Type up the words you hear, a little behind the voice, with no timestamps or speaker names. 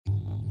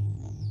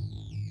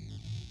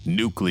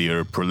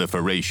nuclear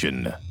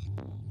proliferation,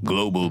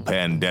 global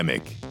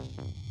pandemic,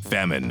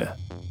 famine,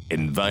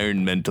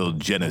 environmental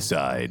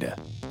genocide,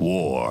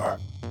 war.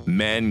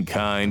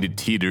 Mankind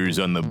teeters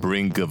on the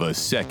brink of a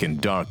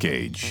second dark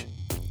age.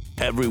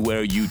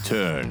 Everywhere you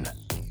turn,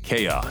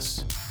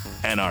 chaos,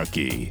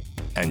 anarchy,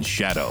 and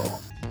shadow.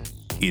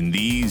 In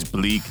these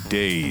bleak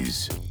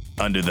days,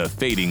 under the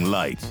fading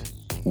light,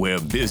 where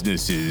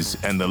businesses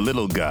and the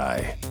little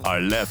guy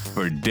are left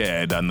for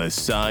dead on the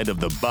side of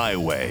the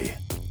byway,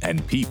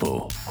 and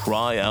people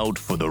cry out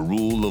for the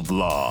rule of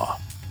law,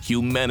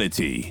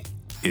 humanity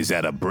is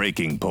at a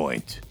breaking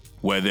point,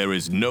 where there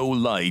is no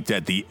light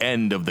at the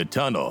end of the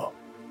tunnel,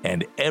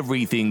 and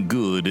everything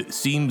good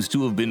seems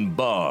to have been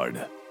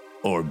barred,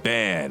 or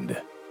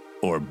banned,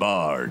 or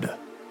barred.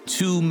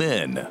 Two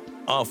men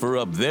offer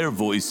up their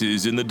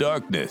voices in the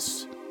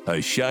darkness,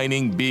 a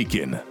shining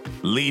beacon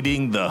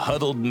leading the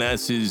huddled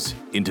masses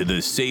into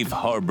the safe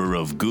harbor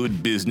of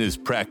good business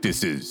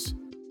practices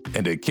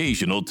and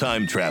occasional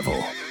time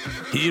travel.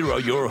 Here are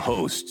your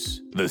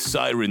hosts, the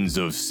Sirens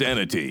of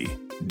Sanity,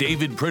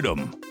 David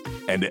Pridham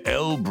and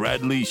L.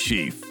 Bradley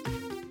Sheaf.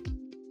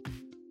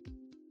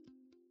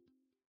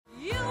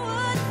 You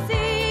would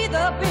see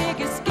the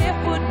biggest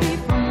gift would be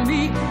from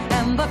me,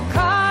 and the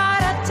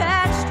card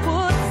attached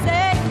would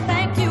say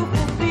thank you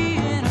for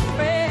being a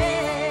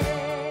friend.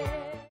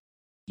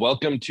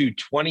 Welcome to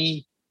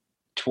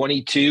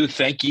 2022.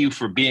 Thank you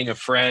for being a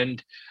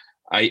friend.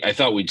 I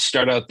thought we'd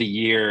start out the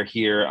year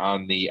here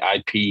on the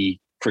IP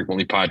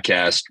Frequently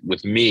podcast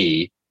with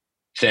me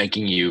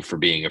thanking you for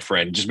being a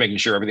friend, just making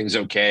sure everything's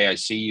okay. I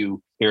see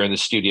you here in the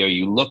studio.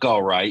 You look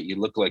all right. You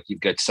look like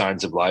you've got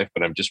signs of life,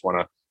 but I just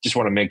want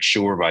to make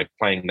sure by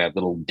playing that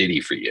little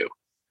ditty for you.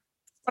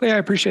 I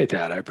appreciate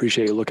that. I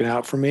appreciate you looking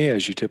out for me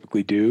as you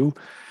typically do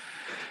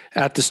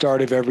at the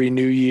start of every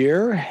new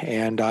year.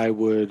 And I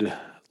would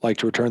like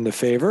to return the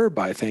favor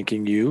by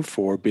thanking you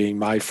for being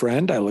my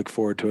friend. I look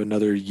forward to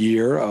another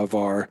year of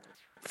our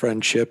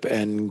friendship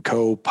and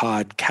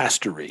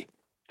co-podcastery.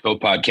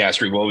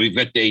 Co-podcastery. Well, we've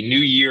got a new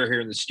year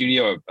here in the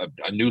studio,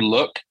 a new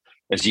look,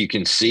 as you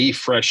can see,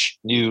 fresh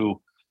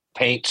new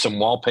paint, some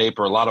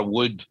wallpaper, a lot of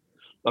wood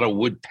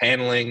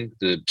paneling.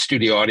 The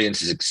studio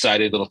audience is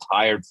excited, a little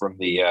tired from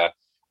the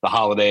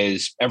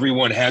holidays.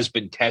 Everyone has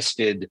been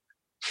tested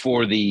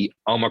for the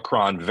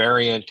Omicron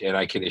variant, and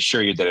I can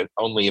assure you that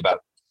only about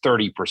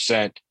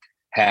 30%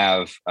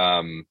 have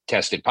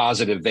tested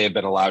positive. They have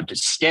been allowed to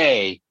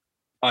stay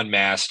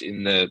unmasked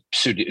in the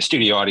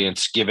studio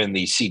audience, given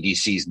the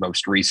CDC's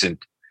most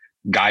recent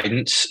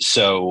guidance.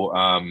 So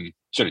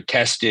sort of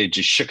tested,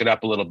 just shook it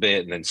up a little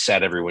bit, and then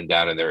sat everyone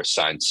down in their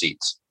assigned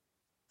seats.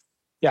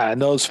 Yeah,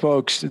 and those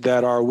folks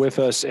that are with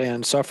us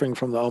and suffering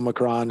from the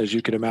Omicron, as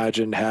you can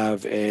imagine,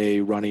 have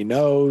a runny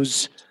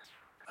nose.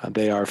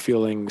 They are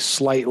feeling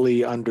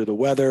slightly under the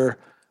weather,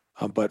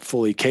 but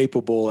fully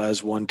capable,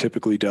 as one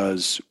typically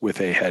does with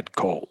a head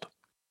cold.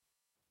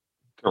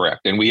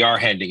 Correct. And we are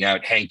handing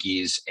out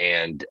hankies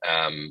and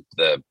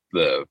the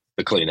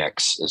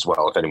Kleenex as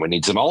well, if anyone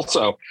needs them.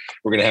 Also,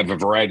 we're going to have a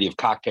variety of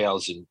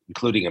cocktails,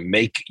 including a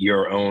make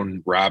your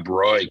own Rob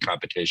Roy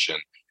competition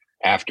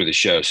after the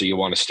show. So you'll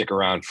want to stick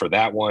around for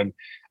that one.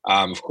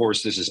 Of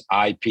course, this is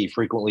IP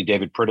Frequently.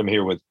 David Pridham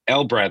here with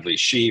L. Bradley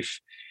Sheaf.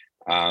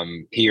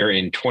 Here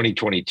in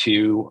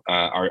 2022,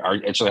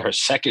 our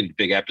second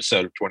big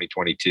episode of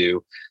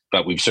 2022,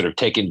 but we've sort of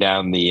taken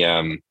down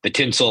the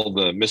tinsel,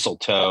 the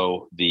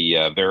mistletoe,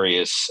 the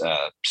various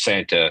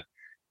Santa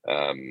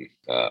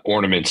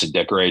ornaments and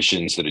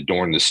decorations that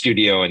adorn the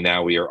studio, and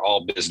now we are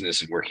all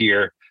business, and we're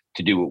here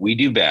to do what we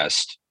do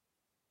best: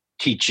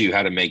 teach you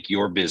how to make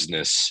your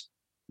business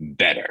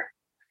better.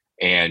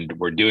 And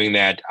we're doing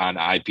that on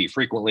IP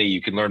Frequently.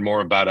 You can learn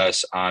more about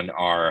us on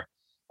our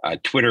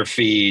Twitter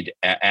feed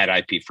at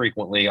IP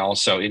Frequently,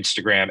 also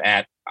Instagram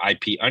at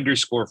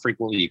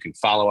IP_frequently. You can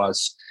follow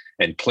us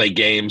and play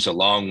games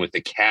along with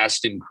the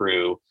cast and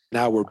crew.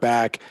 Now we're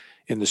back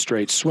in the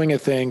straight swing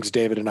of things.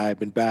 David and I have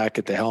been back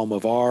at the helm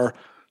of our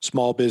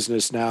small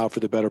business now for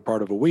the better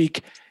part of a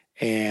week,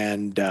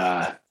 and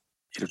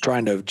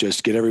trying to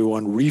just get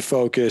everyone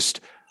refocused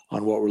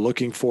on what we're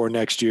looking for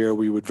next year.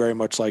 We would very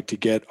much like to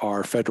get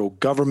our federal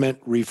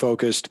government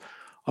refocused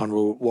on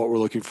what we're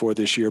looking for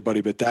this year,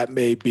 buddy, but that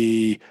may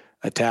be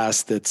a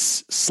task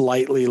that's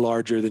slightly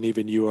larger than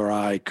even you or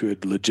I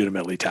could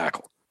legitimately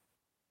tackle.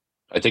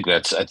 I think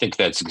that's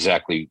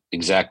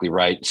exactly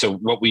right. So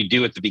what we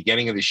do at the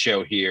beginning of the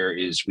show here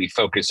is we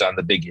focus on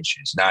the big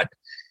issues, not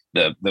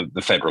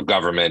the federal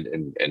government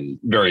and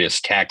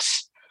various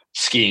tax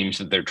schemes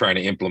that they're trying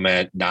to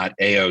implement, not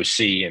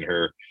AOC and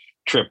her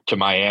trip to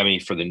Miami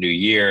for the new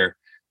year.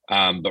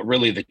 But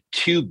really the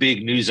two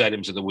big news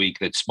items of the week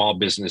that small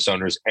business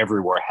owners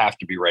everywhere have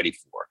to be ready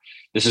for.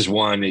 This is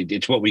one,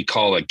 it's what we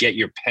call a get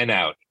your pen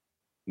out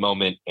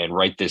moment and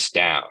write this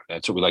down.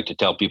 That's what we like to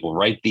tell people.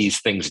 Write these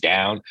things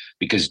down,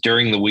 because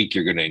during the week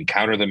you're going to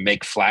encounter them.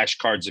 Make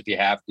flashcards if you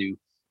have to.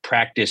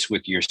 Practice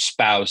with your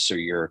spouse or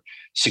your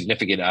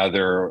significant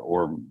other,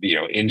 or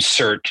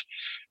insert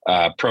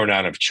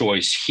pronoun of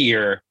choice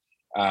here.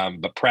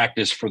 but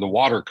practice for the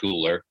water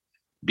cooler,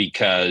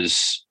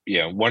 because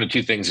one of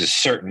two things is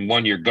certain.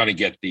 One, you're going to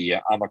get the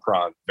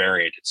Omicron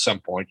variant at some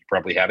point. You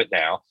probably have it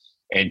now.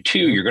 And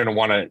two, you're going to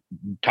want to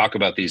talk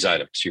about these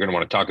items. You're going to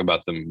want to talk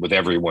about them with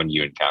everyone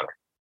you encounter.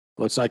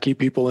 Let's not keep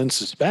people in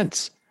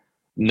suspense.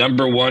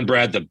 Number one,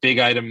 Brad, the big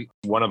item,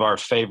 one of our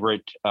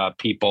favorite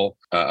people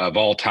of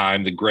all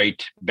time, the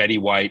great Betty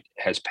White,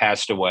 has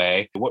passed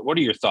away. What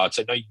are your thoughts?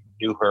 I know you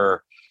knew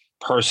her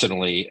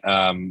personally.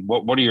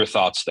 What are your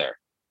thoughts there?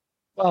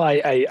 Well,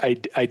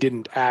 I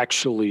didn't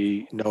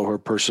actually know her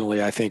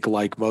personally. I think,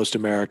 like most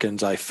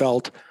Americans, I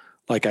felt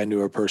like I knew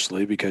her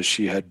personally because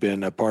she had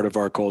been a part of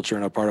our culture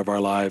and a part of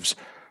our lives.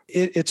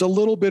 It's a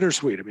little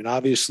bittersweet. I mean,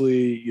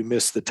 obviously, you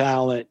miss the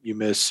talent, you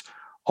miss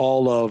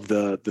all of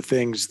the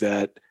things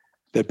that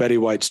Betty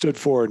White stood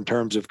for in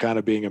terms of kind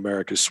of being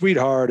America's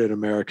sweetheart and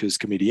America's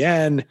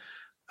comedienne.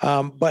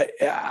 But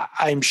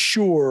I'm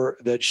sure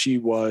that she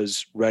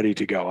was ready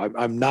to go.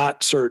 I'm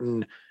not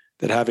certain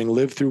that, having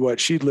lived through what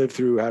she'd lived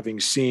through, having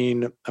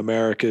seen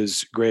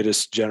America's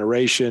greatest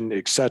generation,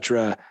 et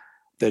cetera,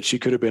 that she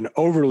could have been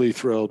overly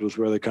thrilled with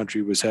where the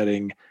country was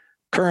heading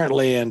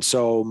currently. And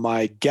so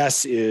my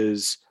guess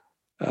is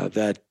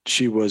that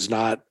she was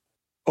not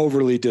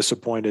overly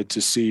disappointed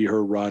to see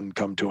her run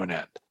come to an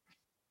end.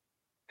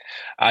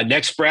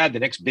 Next, Brad, the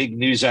next big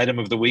news item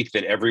of the week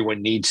that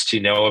everyone needs to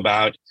know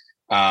about.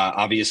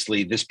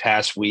 Obviously, this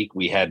past week,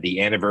 we had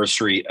the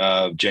anniversary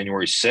of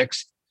January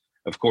 6th.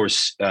 Of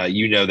course,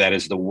 that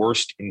is the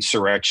worst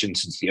insurrection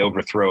since the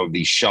overthrow of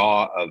the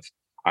Shah of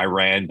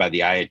Iran by the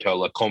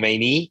Ayatollah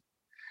Khomeini.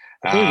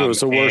 I believe it was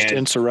the worst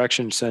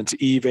insurrection since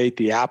Eve ate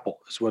the apple,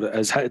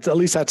 at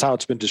least that's how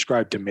it's been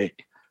described to me.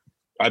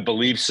 I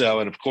believe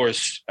so. And of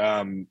course,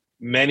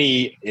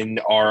 many in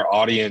our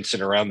audience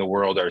and around the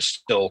world are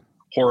still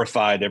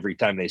horrified every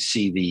time they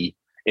see the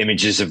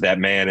images of that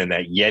man in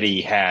that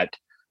Yeti hat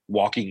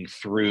walking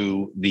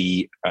through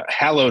the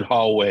hallowed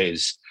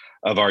hallways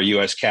of our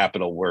U.S.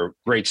 Capitol, where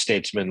great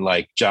statesmen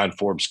like John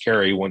Forbes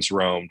Kerry once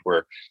roamed,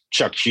 where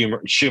Chuck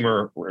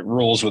Schumer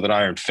rules with an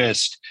iron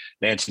fist,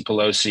 Nancy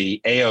Pelosi,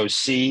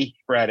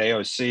 Brad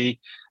AOC,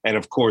 and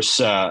of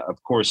course,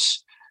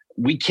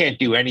 we can't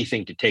do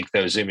anything to take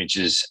those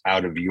images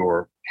out of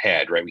your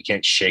head, right? We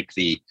can't shake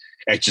the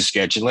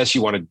Etch-a-Sketch unless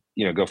you want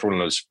to, go for one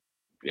of those,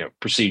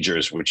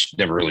 procedures, which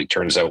never really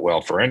turns out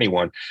well for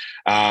anyone.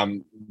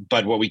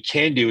 But what we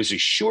can do is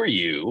assure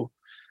you,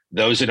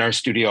 those in our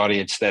studio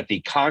audience, that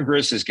the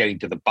Congress is getting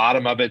to the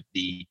bottom of it.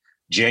 The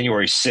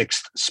January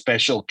 6th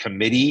special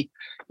committee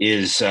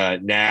is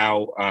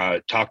now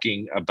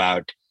talking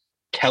about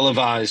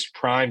televised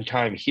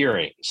primetime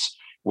hearings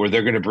where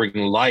they're going to bring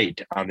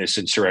light on this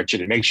insurrection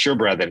and make sure,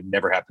 Brad, that it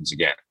never happens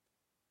again.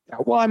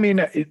 Well, I mean,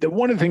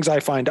 one of the things I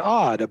find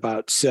odd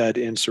about said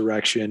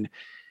insurrection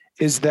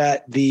is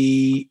that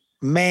the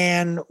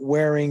man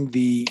wearing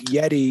the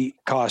Yeti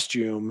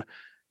costume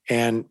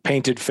and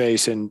painted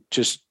face and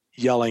just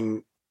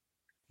yelling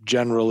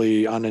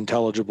generally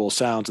unintelligible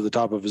sounds at the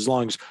top of his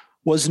lungs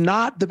was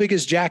not the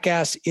biggest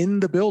jackass in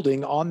the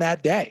building on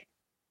that day.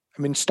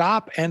 I mean,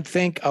 stop and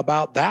think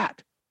about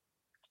that. I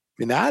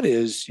mean, that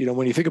is,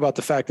 when you think about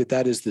the fact that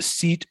that is the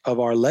seat of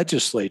our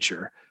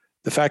legislature,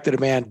 the fact that a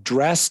man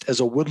dressed as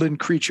a woodland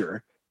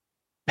creature,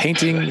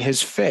 painting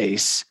his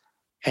face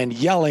and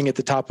yelling at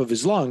the top of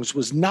his lungs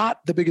was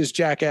not the biggest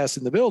jackass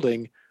in the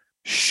building,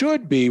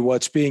 should be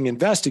what's being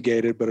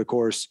investigated. But of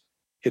course,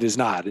 it is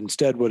not.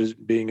 Instead, what is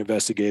being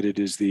investigated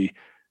is the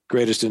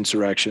greatest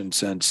insurrection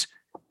since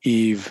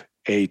Eve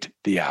ate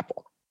the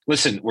apple.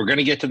 Listen, we're going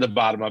to get to the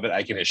bottom of it.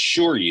 I can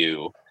assure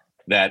you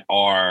that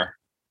our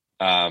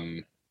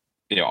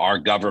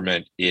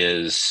government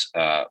is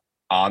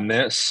on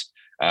this.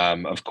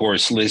 Of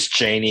course, Liz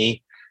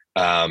Cheney,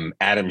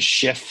 Adam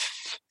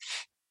Schiff,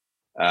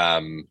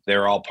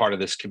 they're all part of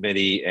this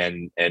committee,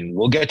 and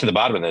we'll get to the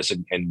bottom of this.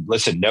 And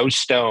listen, no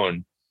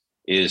stone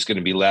is going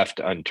to be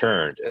left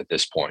unturned at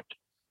this point,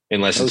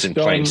 unless it's in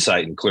plain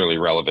sight and clearly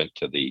relevant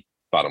to the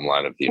bottom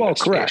line of the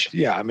investigation. Correct.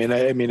 Yeah. I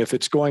mean, if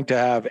it's going to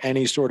have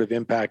any sort of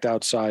impact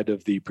outside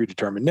of the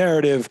predetermined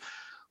narrative,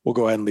 we'll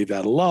go ahead and leave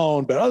that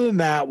alone. But other than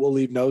that, we'll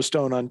leave no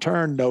stone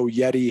unturned, no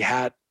Yeti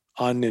hat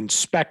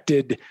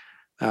uninspected.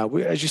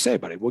 As you say,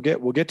 buddy, we'll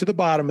get to the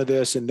bottom of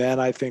this, and then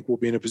I think we'll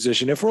be in a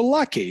position, if we're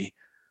lucky,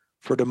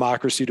 for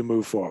democracy to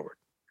move forward.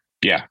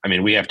 Yeah. I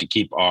mean, we have to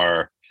keep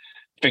our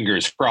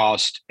fingers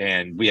crossed,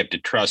 and we have to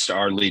trust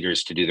our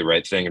leaders to do the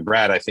right thing. And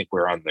Brad, I think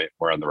we're on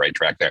the right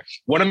track there.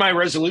 One of my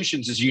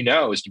resolutions, as you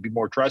know, is to be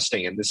more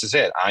trusting, and this is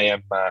it.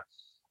 I'm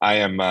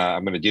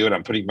going to do it.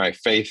 I'm putting my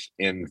faith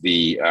in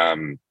the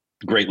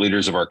great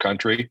leaders of our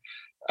country.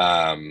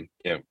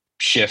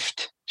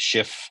 Schiff.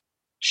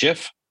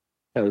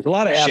 Yeah, there's a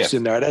lot of F's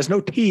in there. It has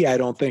no T, I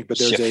don't think, but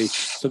there's a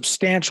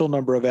substantial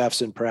number of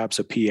F's and perhaps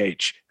a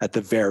PH at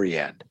the very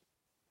end.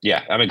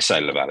 Yeah, I'm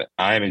excited about it.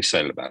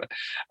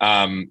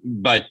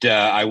 But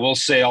I will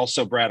say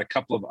also, Brad, a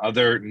couple of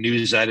other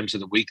news items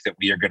of the week that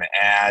we are going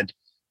to add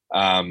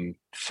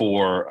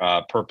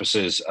for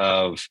purposes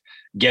of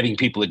getting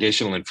people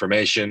additional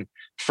information.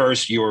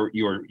 First, your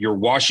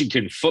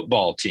Washington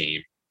football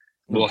team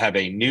will have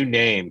a new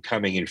name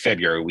coming in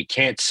February. We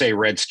can't say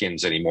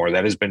Redskins anymore.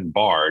 That has been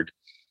barred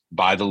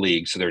by the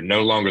league. So they're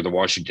no longer the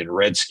Washington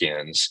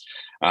Redskins.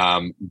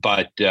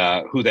 But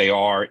who they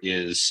are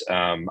is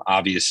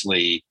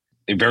obviously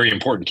very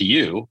important to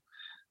you.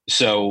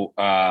 So,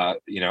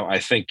 I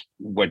think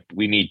what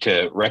we need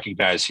to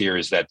recognize here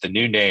is that the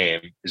new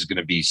name is going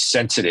to be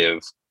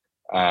sensitive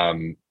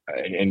and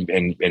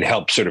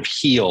help sort of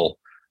heal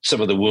some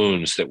of the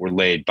wounds that were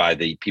laid by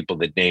the people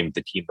that named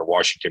the team the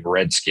Washington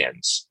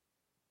Redskins.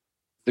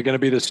 They're going to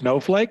be the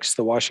Snowflakes,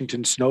 the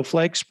Washington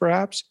Snowflakes,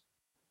 perhaps?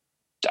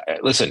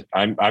 Listen,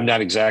 I'm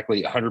not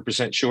exactly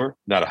 100% sure,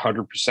 not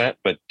 100%,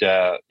 but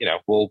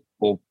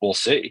we'll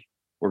see.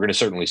 We're going to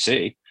certainly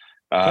see.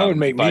 That would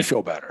make me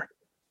feel better.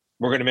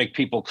 We're going to make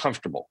people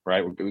comfortable,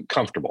 right?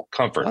 Comfort.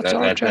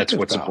 That's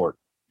what's important.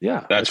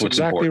 Yeah, that's what's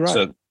exactly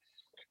important. right. So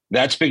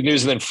that's big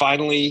news. And then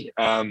finally,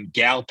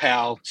 gal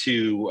pal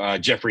to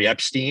Jeffrey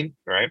Epstein,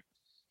 right?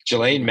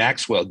 Ghislaine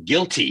Maxwell,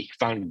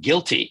 found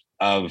guilty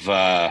of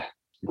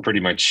pretty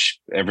much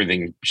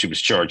everything she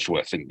was charged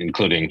with,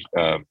 including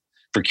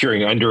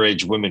procuring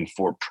underage women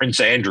for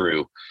Prince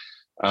Andrew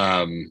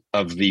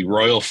of the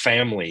royal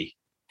family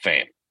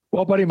fame.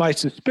 Well, buddy, my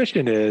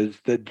suspicion is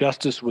that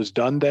justice was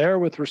done there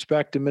with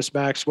respect to Miss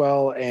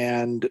Maxwell,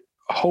 and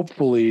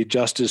hopefully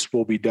justice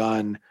will be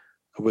done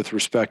with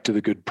respect to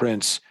the good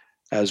prince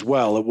as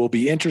well. It will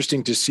be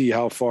interesting to see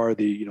how far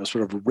the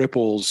sort of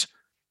ripples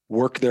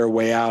work their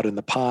way out in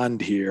the pond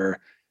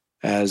here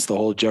as the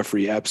whole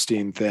Jeffrey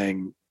Epstein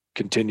thing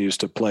continues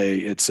to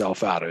play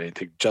itself out. I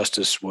think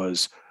justice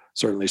was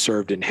certainly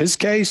served in his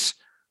case.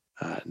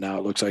 Now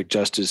it looks like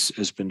justice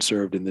has been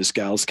served in this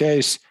gal's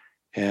case.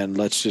 And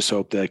let's just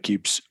hope that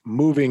keeps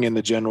moving in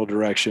the general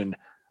direction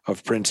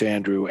of Prince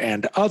Andrew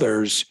and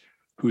others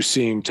who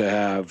seem to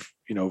have,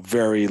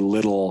 very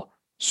little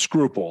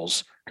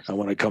scruples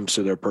when it comes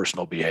to their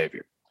personal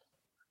behavior.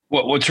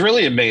 Well, what's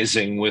really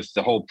amazing with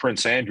the whole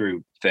Prince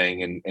Andrew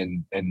thing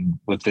and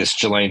with this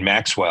Ghislaine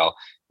Maxwell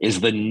is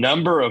the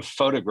number of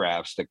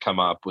photographs that come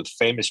up with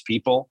famous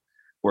people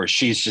where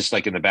she's just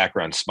like in the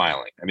background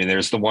smiling. I mean,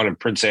 there's the one of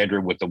Prince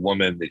Andrew with the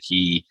woman that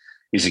he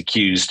is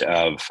accused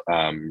of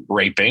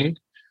raping,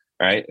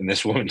 right? And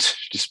this woman's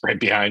just right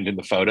behind in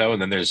the photo. And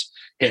then there's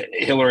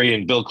Hillary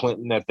and Bill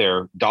Clinton at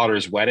their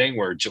daughter's wedding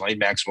where Ghislaine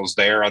Maxwell's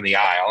there on the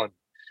aisle and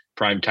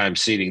primetime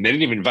seating. They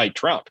didn't even invite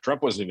Trump.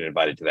 Trump wasn't even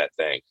invited to that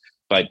thing,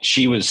 but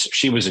she was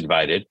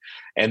invited.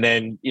 And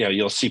then,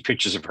 you'll see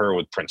pictures of her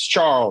with Prince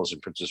Charles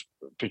and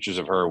pictures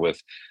of her with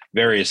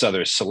various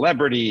other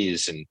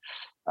celebrities. And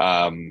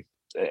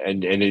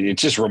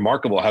it's just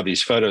remarkable how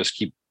these photos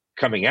keep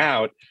coming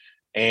out.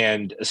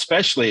 And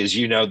especially, as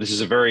you know, this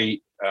is a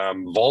very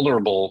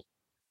vulnerable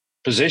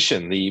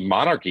position the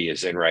monarchy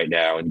is in right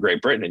now in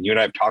Great Britain. And you and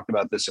I have talked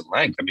about this at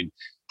length. I mean,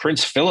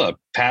 Prince Philip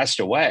passed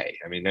away.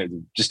 I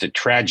mean, just a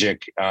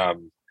tragic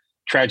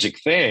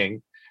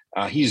thing.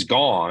 He's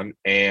gone.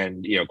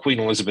 And, Queen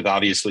Elizabeth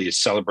obviously is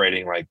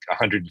celebrating like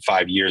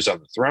 105 years on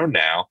the throne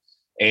now.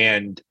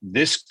 And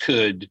this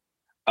could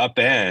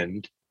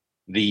upend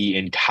the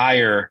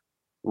entire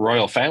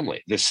royal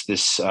family. This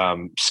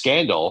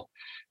scandal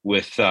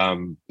with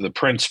the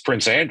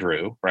Prince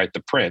Andrew, right?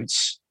 The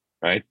prince,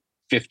 right?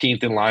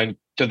 15th in line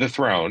to the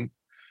throne.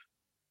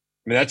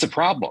 I mean, that's a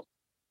problem.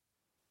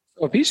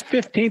 So if he's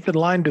 15th in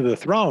line to the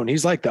throne,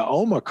 he's like the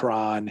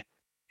Omicron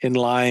in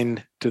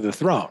line to the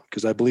throne,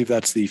 because I believe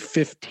that's the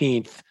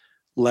 15th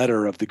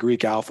letter of the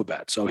Greek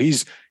alphabet. So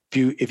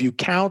if you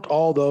count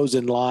all those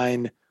in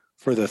line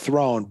for the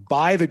throne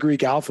by the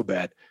Greek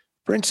alphabet,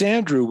 Prince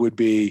Andrew would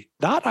be,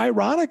 not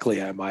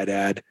ironically, I might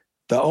add,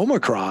 the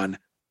Omicron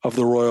of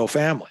the royal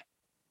family.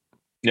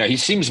 Yeah, he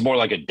seems more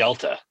like a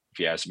Delta, if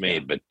you ask me.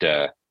 But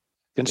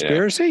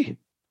conspiracy? Yeah.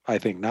 I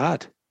think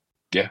not.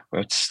 Yeah,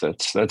 that's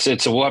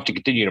it. So we'll have to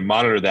continue to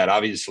monitor that.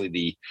 Obviously,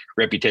 the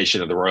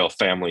reputation of the royal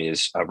family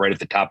is right at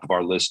the top of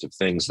our list of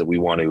things that we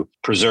want to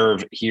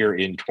preserve here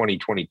in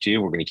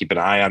 2022. We're going to keep an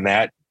eye on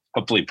that.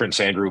 Hopefully, Prince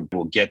Andrew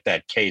will get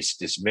that case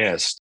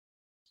dismissed.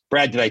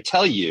 Brad, did I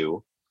tell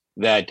you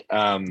that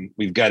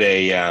we've got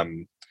a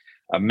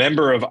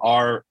member of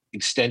our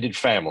extended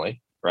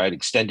family,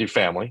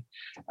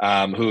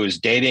 who is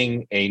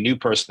dating a new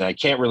person? I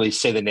can't really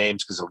say the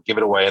names because it'll give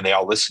it away, and they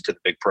all listen to the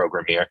big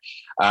program here.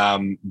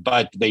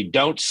 But they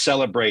don't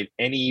celebrate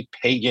any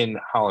pagan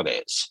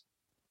holidays.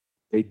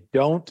 They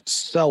don't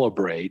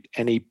celebrate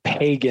any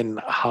pagan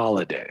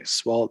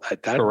holidays. Well,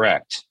 that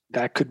correct.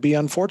 That could be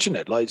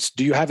unfortunate. Like,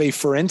 do you have a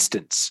for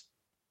instance?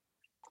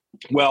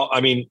 Well,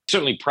 I mean,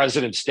 certainly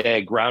President's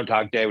Day,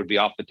 Groundhog Day would be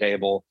off the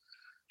table.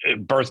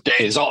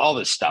 Birthdays, all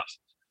this stuff.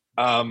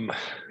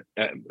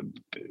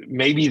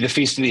 Maybe the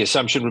Feast of the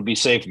Assumption would be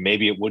safe.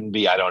 Maybe it wouldn't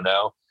be. I don't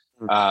know.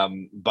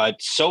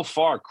 But so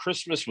far,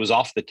 Christmas was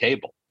off the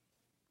table.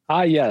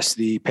 Ah, yes,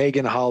 the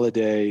pagan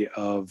holiday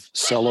of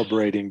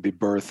celebrating the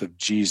birth of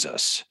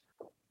Jesus.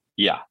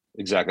 Yeah,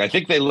 exactly. I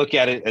think they look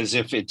at it as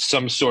if it's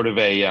some sort of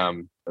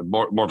a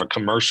more of a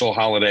commercial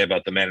holiday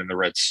about the man in the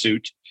red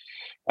suit.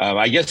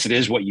 I guess it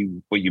is what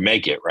you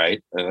make it,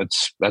 right?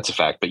 That's a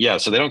fact. But yeah,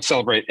 so they don't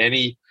celebrate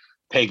any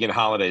pagan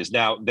holidays.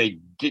 Now they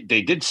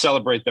did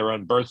celebrate their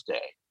own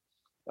birthdays,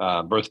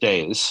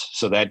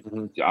 so that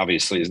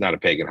obviously is not a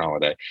pagan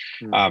holiday.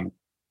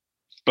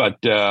 But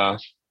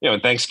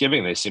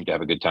Thanksgiving they seem to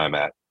have a good time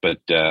at. But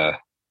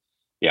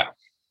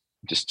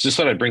just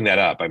thought I'd bring that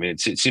up. I mean,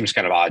 it seems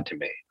kind of odd to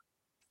me.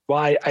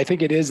 Well, I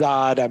think it is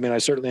odd. I mean, I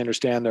certainly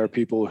understand there are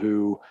people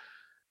who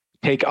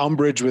take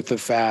umbrage with the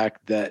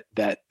fact that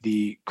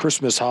the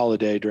Christmas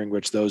holiday, during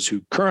which those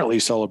who currently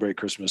celebrate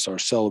Christmas are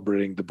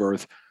celebrating the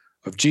birth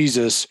of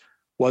Jesus,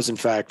 was in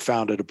fact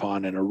founded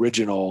upon an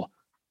original,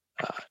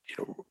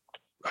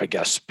 I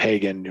guess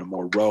pagan,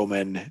 more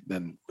Roman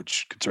than,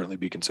 which could certainly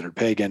be considered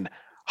pagan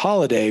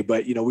holiday.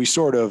 But we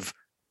sort of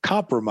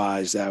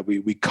compromised that.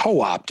 We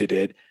co-opted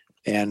it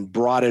and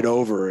brought it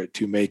over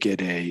to make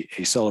it a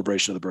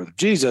celebration of the birth of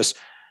Jesus.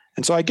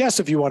 And so I guess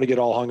if you want to get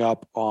all hung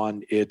up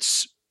on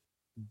its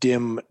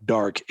dim,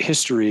 dark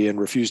history and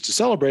refuse to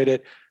celebrate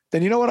it,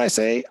 then you know what I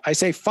say? I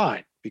say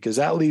fine, because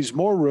that leaves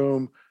more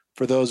room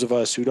for those of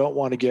us who don't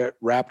want to get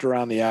wrapped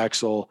around the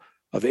axle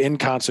of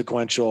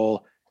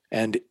inconsequential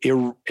and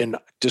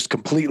just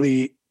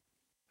completely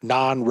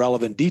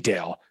non-relevant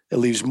detail. It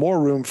leaves more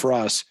room for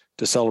us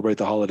to celebrate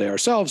the holiday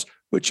ourselves,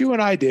 which you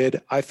and I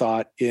did, I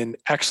thought, in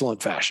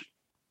excellent fashion.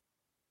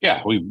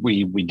 Yeah, we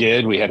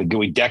did.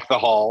 We decked the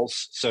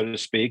halls, so to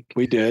speak.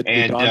 We did.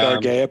 And we donned our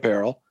gay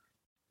apparel.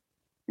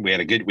 We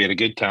had a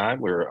good time.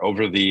 We were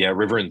over the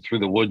river and through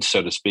the woods,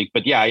 so to speak.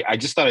 But yeah, I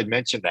just thought I'd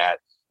mention that.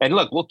 And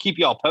look, we'll keep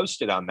you all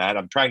posted on that.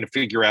 I'm trying to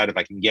figure out if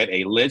I can get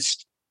a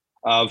list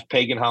of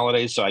pagan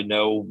holidays so I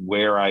know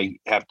where I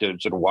have to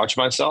sort of watch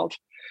myself.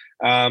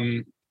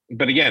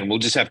 But again, we'll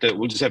just have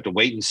to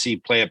wait and see,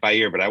 play it by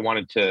ear. But I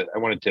wanted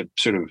to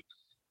sort of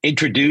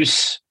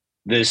introduce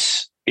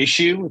this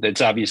issue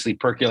that's obviously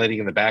percolating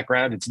in the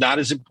background. It's not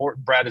as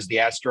important, Brad, as the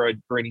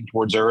asteroid careening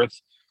towards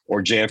Earth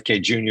or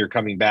JFK Jr.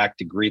 coming back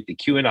to greet the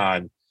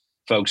QAnon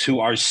folks who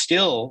are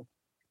still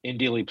in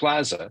Dealey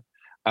Plaza.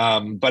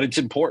 But it's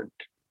important.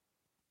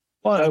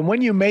 Well, and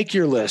when you make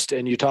your list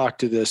and you talk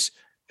to this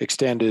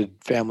extended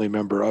family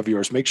member of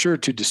yours, make sure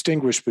to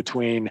distinguish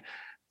between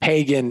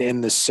pagan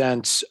in the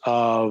sense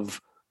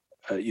of,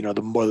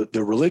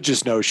 the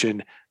religious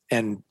notion,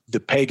 and the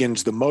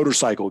pagans, the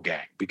motorcycle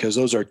gang, because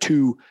those are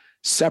two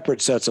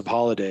separate sets of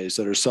holidays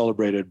that are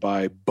celebrated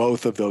by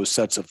both of those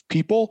sets of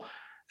people.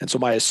 And so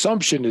my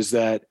assumption is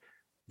that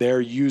they're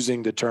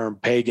using the term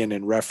pagan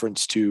in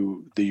reference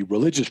to the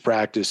religious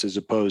practice as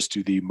opposed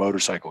to the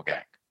motorcycle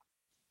gang.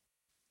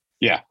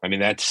 Yeah, I mean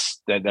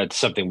that's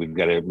something we've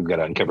got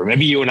to uncover.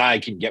 Maybe you and I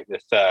can get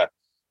with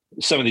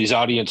some of these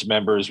audience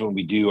members when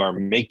we do our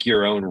Make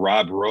Your Own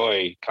Rob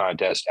Roy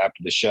contest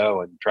after the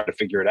show and try to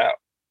figure it out.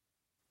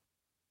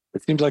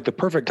 It seems like the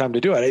perfect time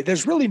to do it.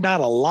 There's really not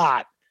a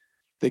lot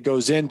that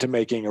goes into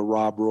making a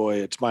Rob Roy.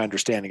 It's my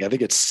understanding. I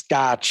think it's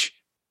scotch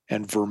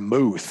and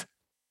vermouth.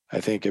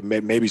 I think it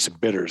maybe some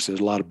bitters. There's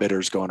a lot of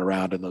bitters going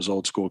around in those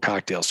old school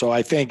cocktails. So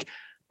I think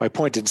my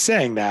point in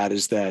saying that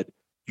is that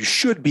you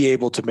should be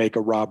able to make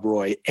a Rob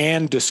Roy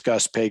and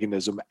discuss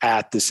paganism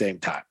at the same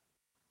time.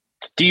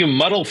 Do you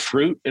muddle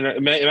fruit?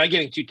 Am I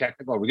getting too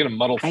technical? Are we going to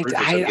muddle fruit?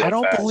 I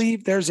don't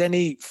believe there's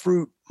any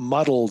fruit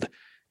muddled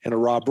in a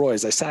Rob Roy.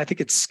 As I said, I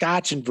think it's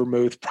scotch and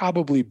vermouth,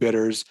 probably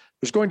bitters.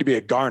 There's going to be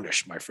a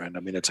garnish, my friend. I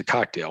mean, it's a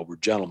cocktail. We're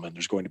gentlemen.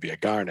 There's going to be a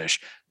garnish.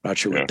 I'm not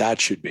sure what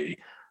that should be.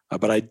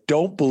 But I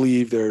don't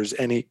believe there's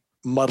any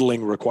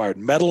muddling required.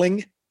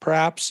 Meddling,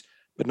 perhaps,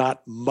 but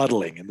not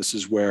muddling. And this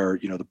is where,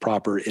 the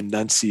proper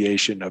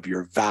enunciation of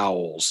your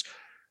vowels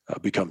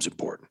becomes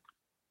important.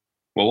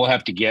 Well, we'll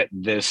have to get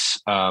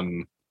this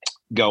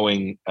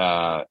going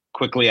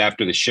quickly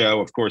after the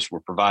show. Of course,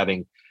 we're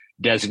providing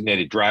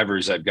designated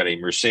drivers. I've got a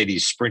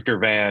Mercedes Sprinter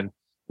van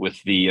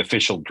with the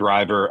official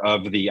driver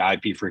of the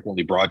IP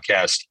Frequently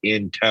Broadcast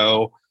in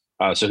tow.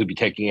 So he'll be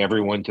taking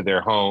everyone to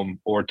their home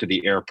or to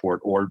the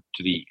airport or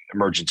to the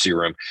emergency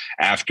room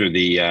after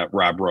the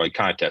Rob Roy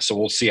contest. So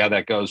we'll see how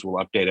that goes.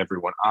 We'll update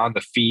everyone on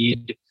the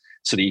feed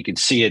so that you can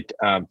see it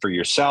for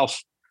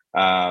yourself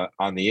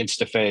on the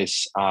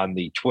InstaFace, on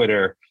the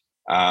Twitter.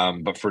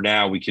 But for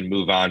now, we can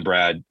move on,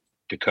 Brad,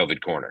 to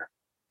COVID Corner.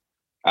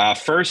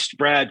 First,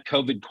 Brad,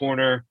 COVID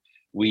Corner.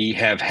 We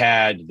have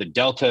had the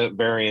Delta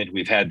variant.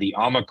 We've had the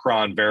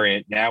Omicron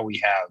variant. Now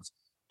we have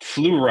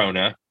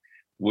Flurona,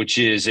 which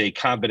is a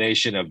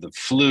combination of the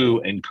flu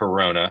and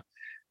corona.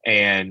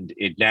 And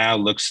it now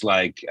looks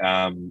like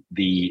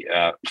the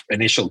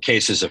initial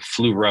cases of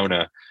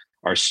Flurona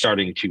are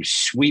starting to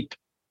sweep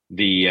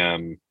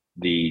the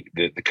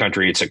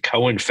country. It's a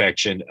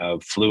co-infection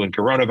of flu and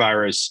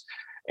coronavirus.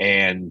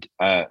 And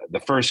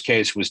the first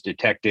case was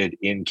detected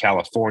in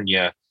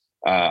California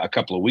a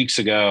couple of weeks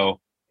ago.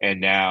 And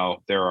now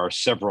there are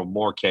several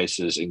more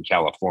cases in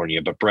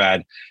California. But Brad,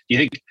 do you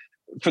think,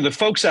 for the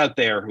folks out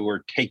there who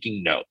are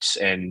taking notes,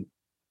 and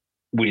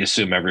we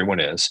assume everyone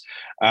is,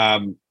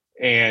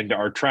 and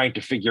are trying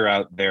to figure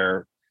out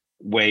their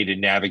way to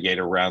navigate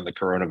around the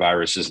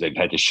coronavirus as they've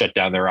had to shut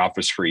down their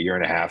office for a year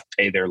and a half,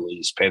 pay their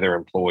lease, pay their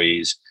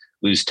employees,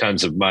 lose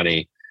tons of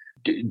money.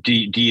 Do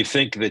you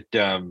think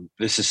that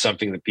this is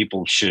something that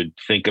people should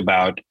think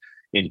about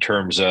in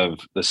terms of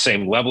the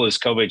same level as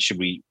COVID? Should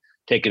we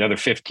take another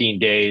 15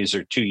 days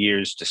or 2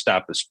 years to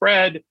stop the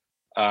spread?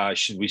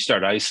 Should we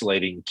start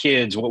isolating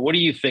kids? What do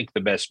you think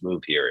the best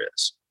move here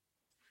is?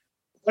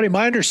 Buddy,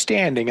 my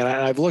understanding, and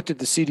I've looked at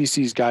the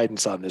CDC's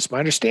guidance on this, my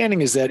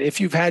understanding is that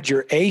if you've had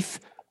your 8th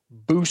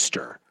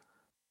booster,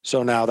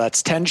 so now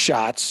that's 10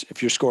 shots,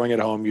 if you're scoring at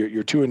home,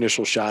 your 2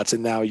 initial shots,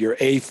 and now your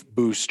 8th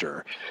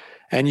booster,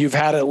 and you've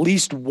had at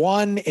least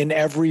 1 in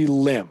every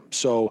limb.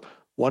 So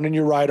 1 in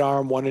your right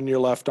arm, 1 in your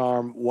left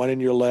arm, 1 in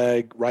your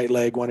leg, right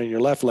leg, 1 in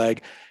your left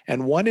leg,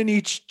 and 1 in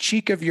each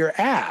cheek of your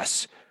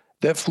ass,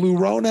 that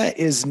Flurona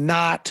is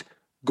not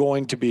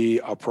going to be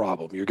a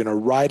problem. You're going to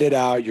ride it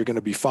out. You're going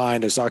to be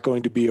fine. It's not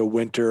going to be a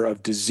winter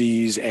of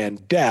disease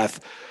and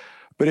death.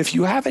 But if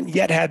you haven't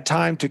yet had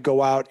time to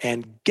go out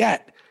and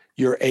get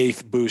your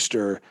 8th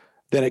booster,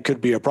 then it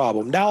could be a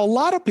problem. Now, a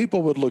lot of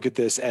people would look at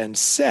this and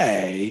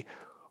say,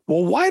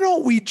 well, why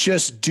don't we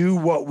just do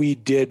what we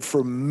did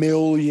for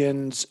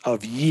millions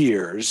of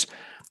years?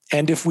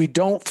 And if we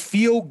don't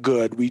feel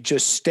good, we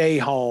just stay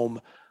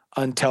home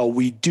until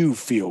we do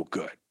feel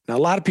good. Now, a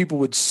lot of people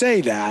would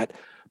say that,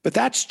 but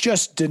that's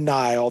just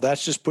denial.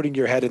 That's just putting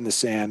your head in the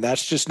sand.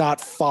 That's just not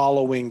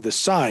following the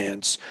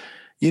science.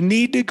 You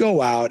need to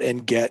go out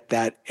and get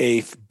that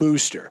 8th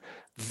booster.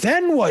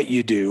 Then what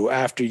you do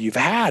after you've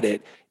had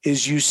it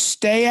is you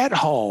stay at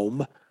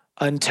home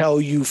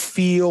until you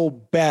feel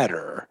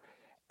better,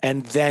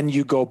 and then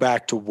you go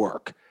back to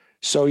work.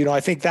 So, I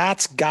think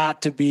that's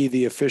got to be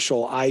the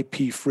official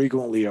IP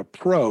frequently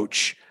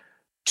approach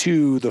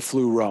to the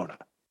Flurona.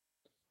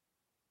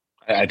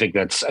 I think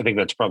that's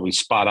probably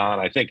spot on.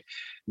 I think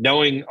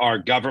knowing our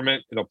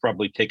government, it'll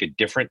probably take a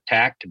different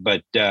tact.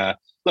 But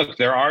look,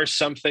 there are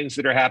some things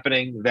that are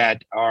happening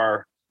that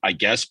are, I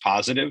guess,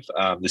 positive.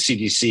 The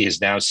CDC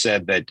has now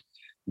said that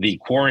the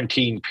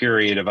quarantine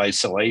period of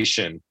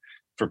isolation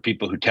for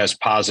people who test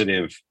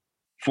positive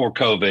for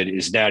COVID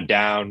is now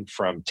down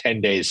from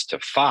 10 days to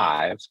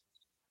 5.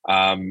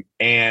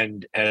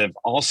 And have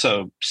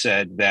also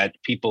said that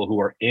people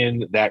who are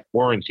in that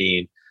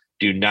quarantine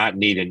do not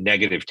need a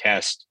negative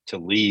test to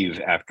leave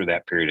after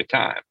that period of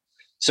time.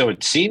 So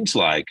it seems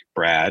like,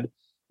 Brad,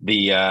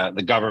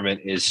 the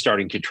government is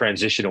starting to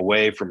transition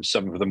away from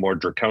some of the more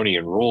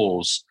draconian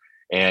rules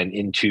and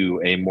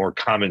into a more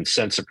common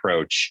sense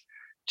approach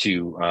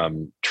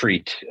to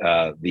treat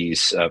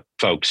these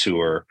folks who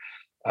are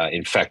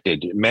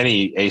infected,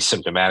 many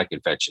asymptomatic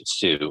infections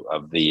too,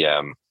 of the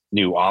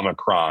new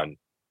Omicron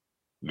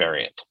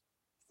variant.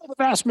 Well,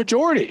 the vast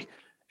majority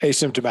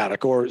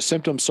asymptomatic, or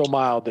symptoms so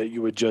mild that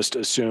you would just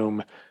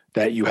assume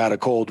that you had a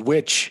cold,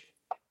 which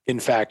in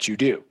fact you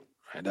do.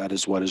 And that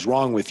is what is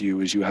wrong with you,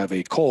 is you have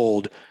a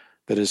cold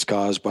that is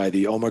caused by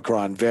the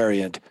Omicron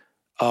variant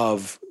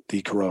of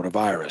the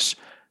coronavirus.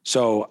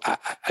 So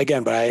I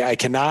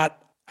cannot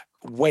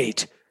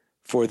wait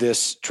for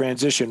this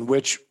transition,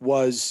 which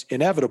was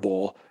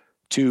inevitable,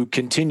 to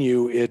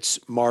continue its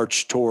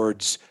march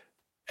towards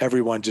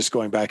everyone just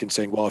going back and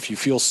saying, well, if you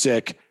feel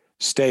sick,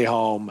 stay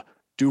home,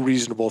 do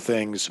reasonable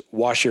things,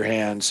 wash your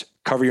hands,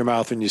 cover your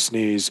mouth when you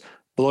sneeze,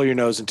 blow your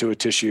nose into a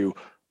tissue,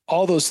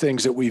 all those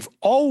things that we've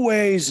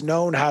always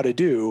known how to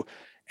do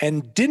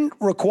and didn't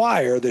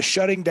require the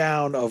shutting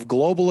down of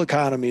global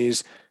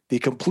economies, the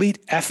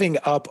complete effing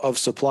up of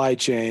supply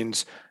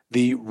chains,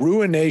 the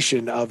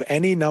ruination of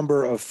any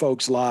number of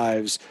folks'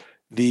 lives,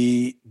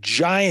 the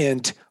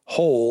giant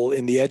hole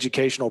in the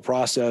educational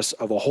process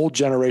of a whole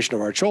generation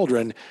of our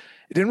children.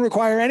 It didn't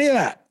require any of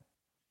that,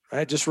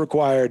 right? It just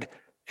required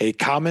a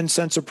common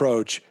sense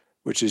approach,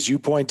 which, as you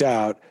point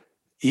out,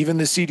 even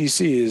the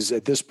CDC is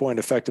at this point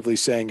effectively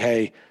saying,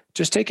 hey,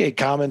 just take a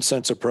common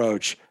sense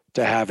approach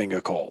to having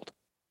a cold.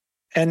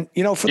 And,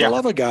 for the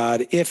love of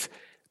God, if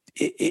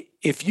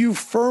you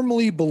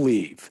firmly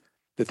believe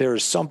that there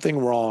is something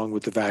wrong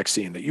with the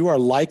vaccine, that you are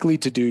likely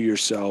to do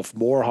yourself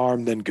more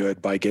harm than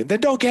good by getting, then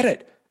don't get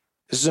it.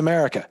 This is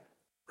America,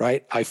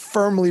 right? I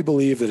firmly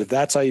believe that if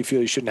that's how you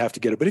feel, you shouldn't have to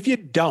get it. But if you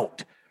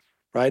don't,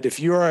 right, if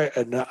you're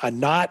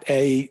not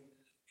a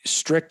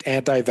strict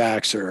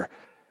anti-vaxxer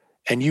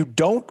and you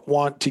don't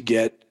want to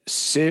get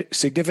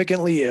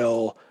significantly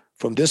ill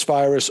from this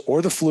virus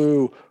or the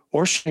flu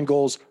or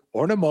shingles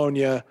or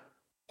pneumonia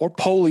or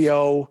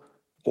polio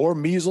or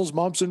measles,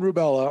 mumps, and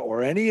rubella,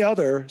 or any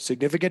other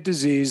significant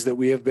disease that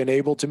we have been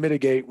able to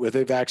mitigate with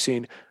a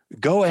vaccine,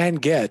 go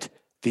and get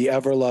the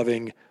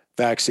ever-loving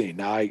vaccine.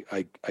 Now,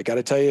 I got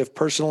to tell you, if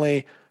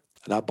personally,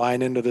 I'm not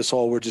buying into this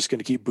whole we're just going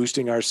to keep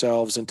boosting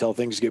ourselves until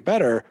things get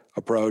better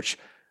approach.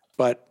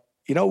 But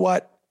you know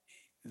what?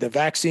 The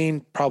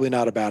vaccine, probably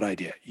not a bad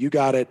idea. You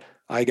got it.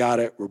 I got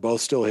it. We're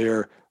both still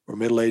here. We're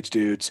middle-aged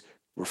dudes.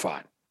 We're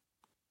fine.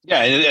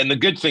 Yeah, and the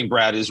good thing,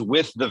 Brad, is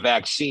with the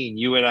vaccine,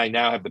 you and I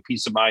now have the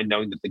peace of mind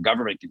knowing that the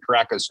government can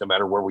track us no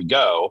matter where we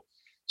go.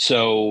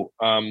 So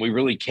we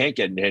really can't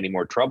get into any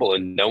more trouble,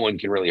 and no one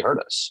can really hurt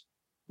us.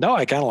 No,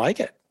 I kind of like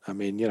it.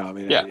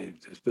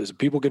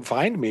 People can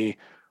find me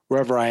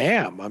wherever I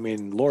am. I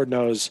mean, Lord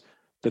knows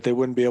that they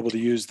wouldn't be able to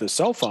use the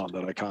cell phone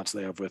that I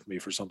constantly have with me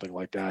for something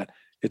like that.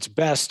 It's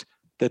best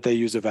that they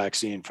use a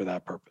vaccine for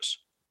that purpose.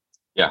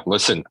 Yeah,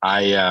 listen,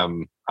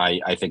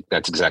 I think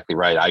that's exactly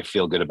right. I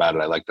feel good about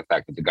it. I like the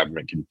fact that the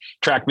government can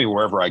track me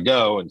wherever I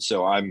go, and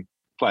so I'm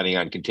planning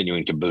on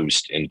continuing to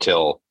boost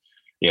until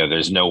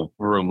there's no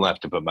room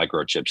left to put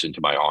microchips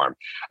into my arm.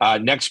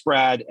 Next,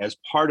 Brad, as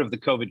part of the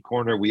COVID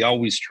corner, we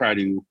always try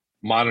to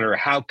monitor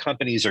how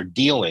companies are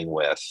dealing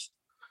with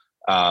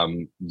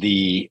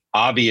the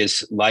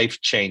obvious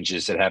life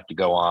changes that have to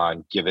go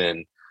on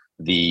given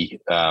the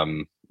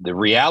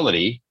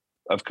reality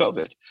of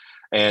COVID.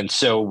 And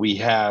so we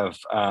have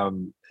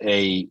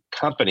a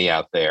company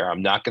out there.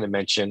 I'm not going to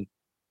mention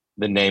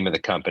the name of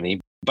the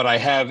company, but I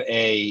have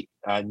a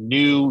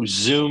new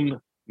Zoom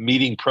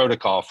meeting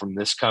protocol from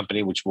this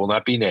company, which will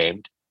not be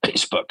named,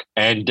 Facebook.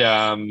 And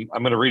I'm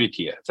going to read it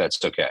to you, if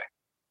that's okay.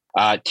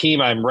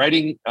 Team, I'm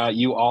writing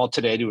you all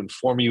today to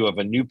inform you of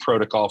a new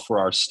protocol for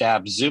our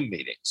staff Zoom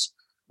meetings.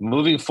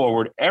 Moving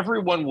forward,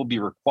 everyone will be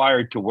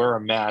required to wear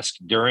a mask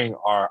during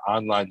our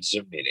online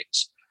Zoom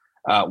meetings.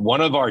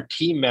 One of our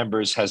team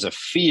members has a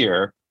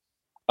fear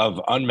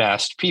of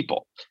unmasked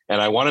people,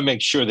 and I want to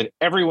make sure that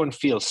everyone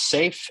feels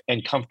safe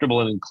and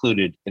comfortable and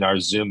included in our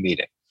Zoom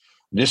meeting.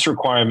 This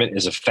requirement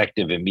is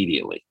effective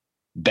immediately.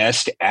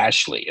 Best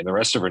Ashley, and the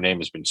rest of her name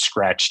has been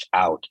scratched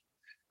out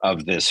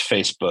of this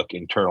Facebook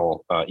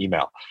internal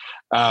email.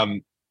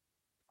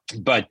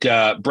 But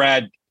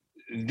Brad,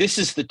 this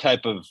is the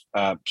type of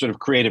sort of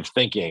creative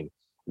thinking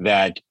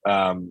that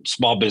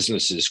small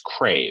businesses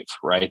crave,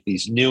 right?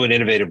 These new and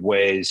innovative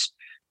ways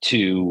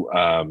to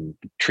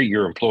treat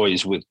your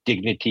employees with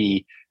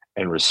dignity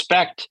and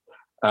respect,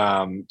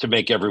 to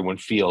make everyone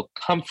feel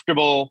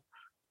comfortable.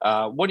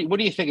 What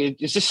do you think?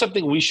 Is this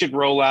something we should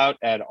roll out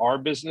at our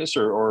business,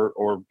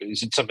 or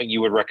is it something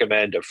you would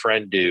recommend a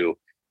friend do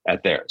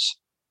at theirs?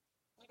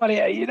 But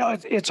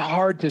it's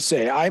hard to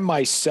say. I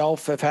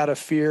myself have had a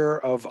fear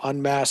of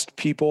unmasked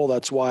people.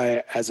 That's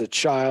why, as a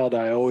child,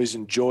 I always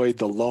enjoyed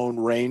The Lone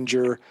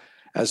Ranger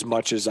as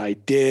much as I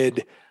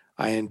did.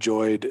 I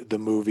enjoyed the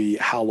movie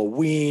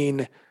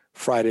Halloween,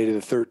 Friday the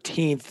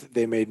 13th.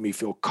 They made me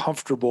feel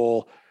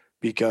comfortable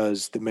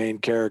because the main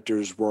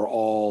characters were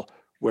all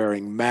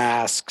wearing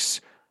masks.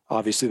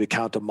 Obviously, The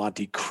Count of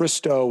Monte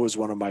Cristo was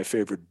one of my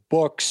favorite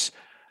books.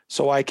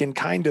 So I can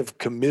kind of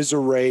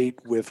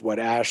commiserate with what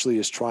Ashley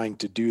is trying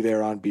to do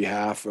there on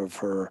behalf of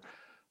her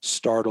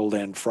startled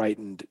and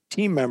frightened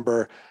team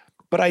member.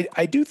 But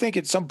I do think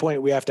at some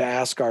point we have to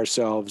ask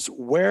ourselves,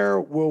 where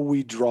will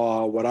we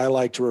draw what I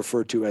like to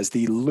refer to as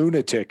the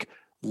lunatic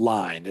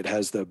line? It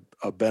has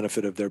a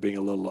benefit of there being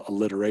a little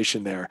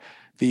alliteration there.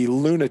 The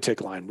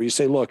lunatic line, where you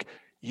say, look,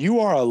 you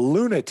are a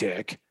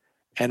lunatic,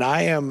 and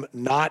I am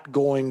not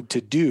going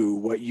to do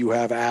what you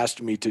have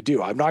asked me to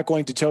do. I'm not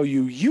going to tell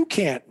you you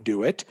can't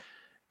do it.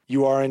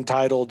 You are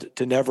entitled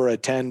to never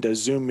attend a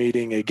Zoom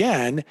meeting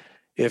again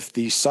if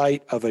the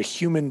sight of a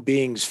human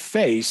being's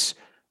face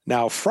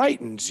now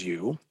frightens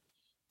you.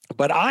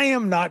 But I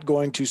am not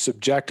going to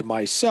subject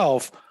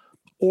myself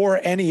or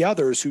any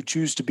others who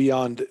choose to be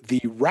on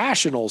the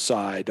rational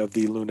side of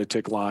the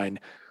lunatic line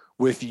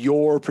with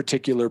your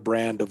particular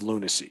brand of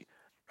lunacy.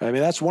 I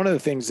mean, that's one of the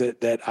things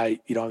that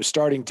I'm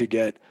starting to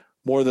get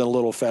more than a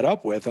little fed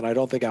up with, and I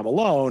don't think I'm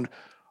alone,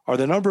 are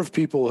the number of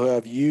people who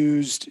have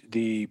used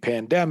the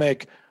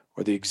pandemic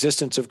or the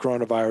existence of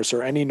coronavirus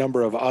or any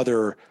number of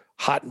other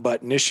hot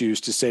button issues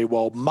to say,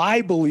 well,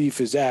 my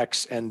belief is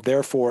X, and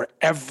therefore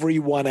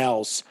everyone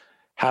else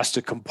has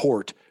to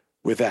comport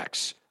with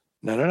X.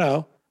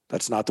 No.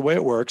 That's not the way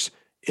it works.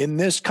 In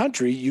this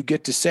country, you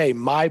get to say,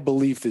 my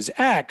belief is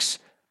X,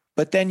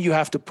 but then you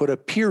have to put a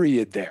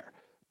period there,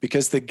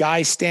 because the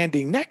guy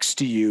standing next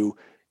to you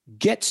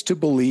gets to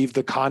believe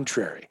the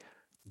contrary.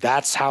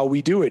 That's how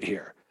we do it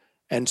here.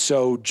 And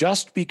so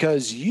just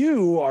because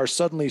you are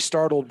suddenly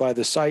startled by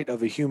the sight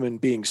of a human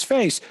being's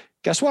face,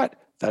 guess what?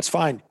 That's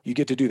fine. You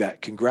get to do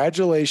that.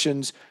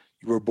 Congratulations.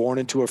 You were born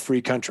into a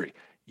free country.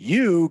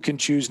 You can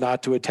choose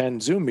not to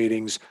attend Zoom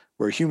meetings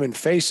where human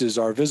faces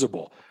are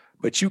visible,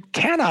 but you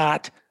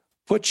cannot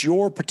put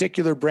your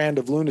particular brand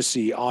of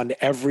lunacy on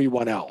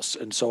everyone else.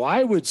 And so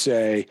I would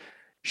say,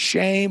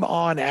 shame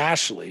on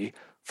Ashley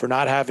for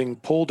not having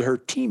pulled her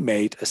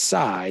teammate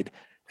aside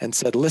and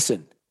said,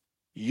 listen,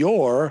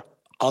 you're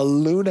a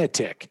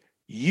lunatic.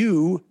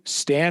 You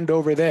stand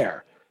over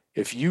there.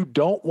 If you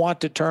don't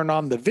want to turn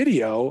on the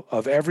video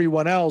of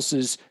everyone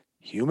else's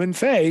human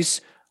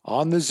face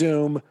on the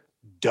Zoom,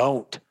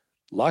 don't.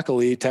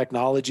 Luckily,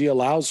 technology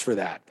allows for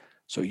that.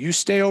 So you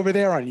stay over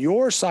there on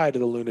your side of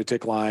the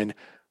lunatic line,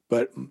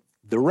 but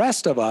the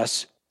rest of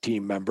us,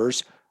 team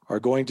members, are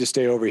going to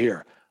stay over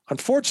here.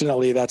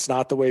 Unfortunately, that's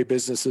not the way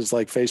businesses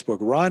like Facebook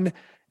run,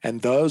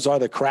 and those are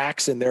the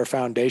cracks in their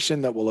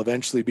foundation that will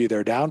eventually be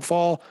their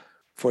downfall.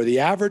 For the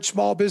average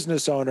small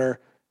business owner,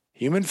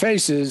 human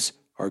faces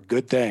are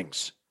good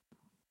things.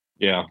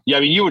 Yeah. I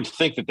mean, you would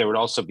think that there would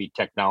also be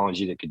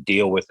technology that could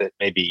deal with it.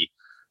 Maybe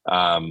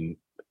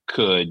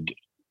could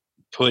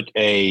put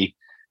a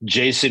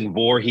Jason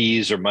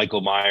Voorhees or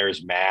Michael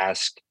Myers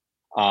mask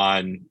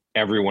on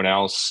everyone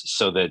else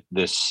so that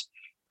this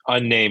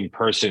unnamed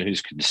person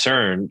who's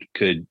concerned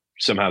could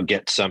somehow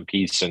get some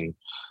peace and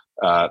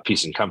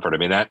peace and comfort. I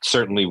mean, that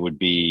certainly would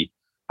be,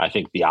 I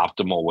think, the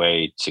optimal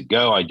way to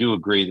go. I do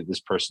agree that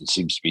this person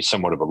seems to be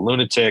somewhat of a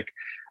lunatic.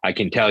 I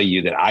can tell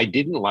you that I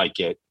didn't like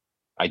it.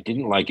 I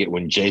didn't like it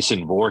when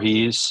Jason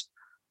Voorhees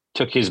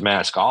took his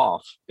mask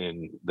off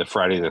in the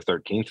Friday the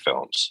 13th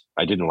films.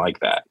 I didn't like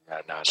that.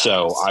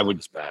 So I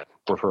would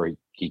prefer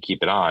he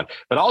keep it on.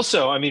 But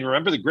also, I mean,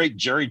 remember the great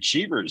Jerry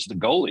Cheevers, the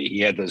goalie? He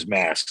had those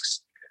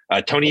masks.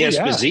 Tony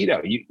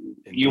Esposito.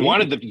 You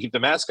wanted them to keep the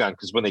mask on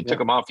because when they took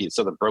them off, you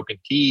saw the broken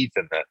teeth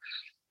and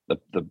the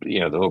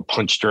little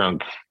punch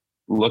drunk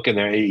look in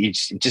there. It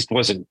just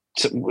wasn't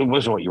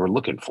what you were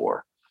looking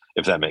for,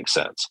 if that makes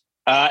sense.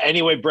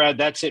 Anyway, Brad,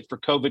 that's it for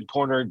COVID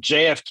Corner.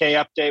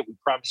 JFK update. We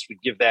promised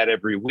we'd give that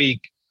every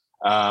week.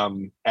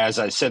 As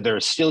I said, there are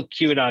still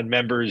QAnon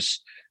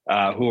members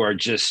who are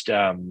just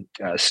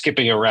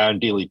skipping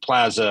around Dealey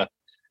Plaza.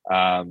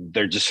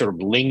 They're just sort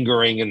of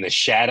lingering in the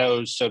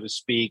shadows, so to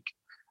speak,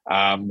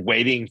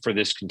 waiting for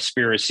this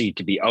conspiracy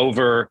to be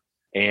over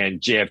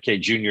and JFK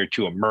Jr.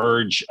 to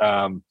emerge.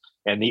 And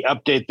the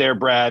update there,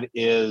 Brad,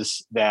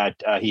 is that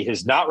he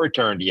has not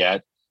returned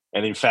yet.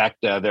 And in fact,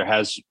 there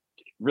has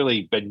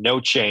really been no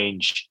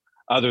change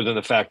other than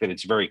the fact that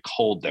it's very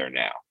cold there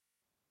now.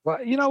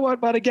 Well, you know what?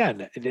 But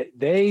again,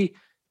 they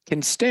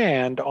can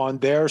stand on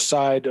their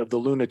side of the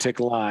lunatic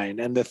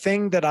line. And the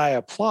thing that I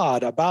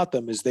applaud about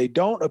them is they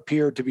don't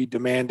appear to be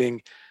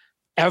demanding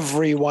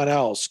everyone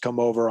else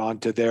come over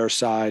onto their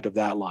side of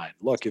that line.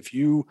 Look, if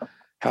you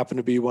happen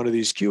to be one of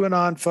these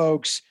QAnon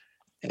folks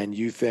and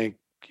you think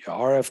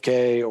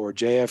RFK or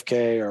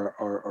JFK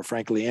or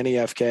frankly any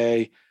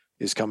FK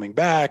is coming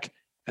back,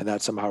 and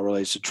that somehow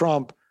relates to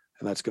Trump,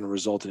 and that's going to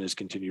result in his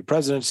continued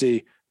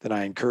presidency, then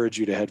I encourage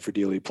you to head for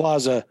Dealey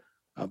Plaza.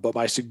 But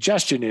my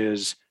suggestion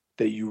is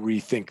that you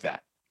rethink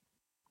that.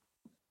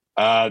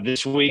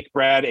 This week,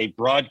 Brad, a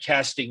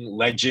broadcasting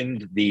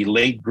legend, the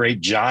late,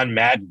 great John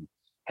Madden,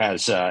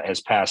 has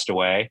passed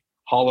away.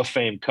 Hall of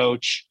Fame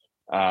coach,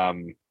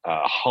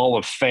 Hall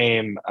of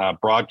Fame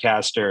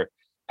broadcaster.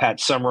 Pat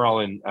Summerall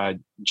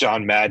and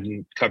John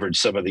Madden covered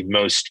some of the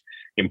most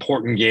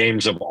important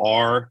games of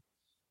our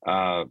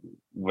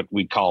what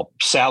we call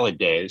salad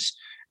days.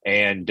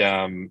 And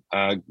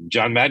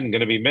John Madden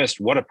going to be missed.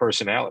 What a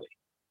personality.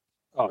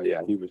 Oh, yeah,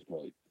 he was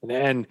great.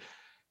 And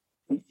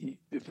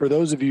for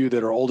those of you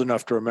that are old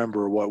enough to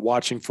remember what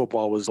watching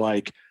football was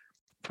like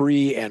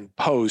pre and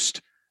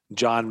post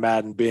John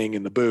Madden being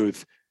in the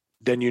booth,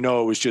 then you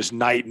know it was just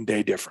night and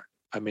day different.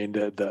 I mean,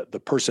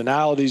 the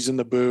personalities in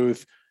the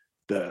booth,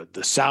 the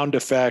sound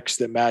effects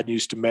that Madden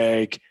used to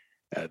make,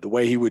 the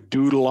way he would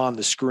doodle on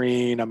the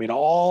screen. I mean,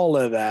 all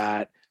of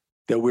that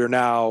we're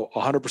now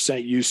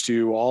 100% used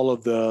to, all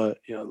of the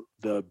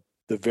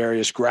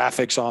various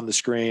graphics on the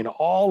screen,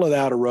 all of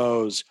that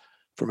arose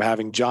from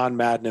having John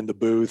Madden in the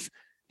booth.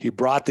 He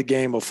brought the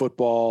game of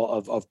football,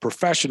 of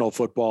professional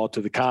football,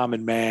 to the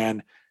common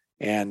man.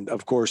 And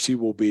of course, he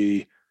will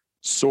be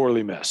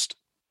sorely missed.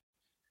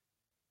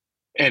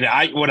 And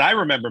what I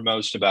remember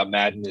most about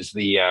Madden is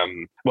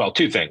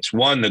two things.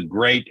 One,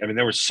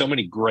 there were so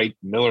many great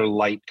Miller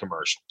Lite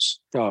commercials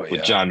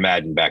with John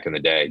Madden back in the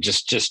day.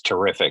 Just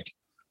terrific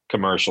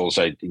commercials.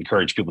 I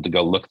encourage people to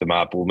go look them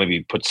up. We'll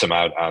maybe put some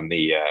out on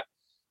the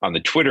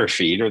Twitter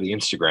feed or the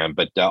Instagram,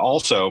 but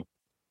also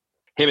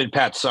him and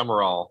Pat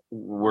Summerall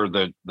were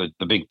the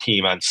big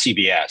team on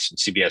CBS, and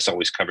CBS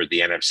always covered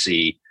the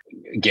NFC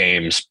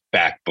games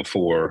back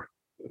before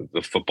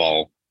the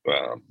football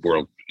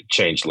world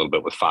changed a little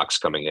bit with Fox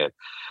coming in.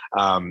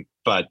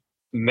 But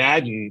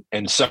Madden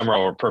and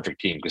Summerall were a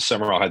perfect team because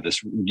Summerall had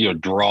this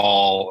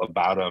drawl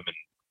about him and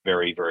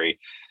very, very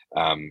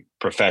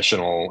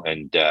professional,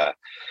 and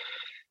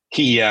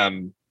he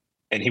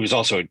was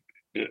also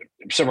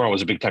Summerall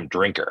was a big time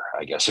drinker,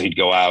 I guess. So he'd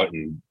go out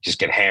and just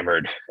get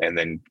hammered, and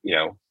then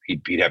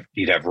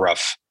he'd have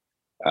rough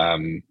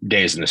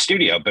days in the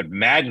studio. But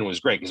Madden was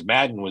great because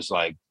Madden was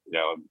like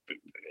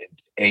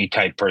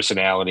A-type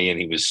personality, and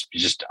he was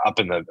just up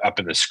in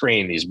the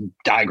screen, these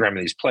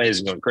diagramming these plays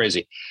and going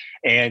crazy.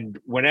 And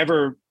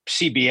whenever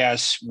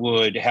CBS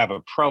would have a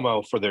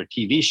promo for their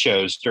TV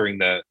shows during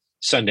the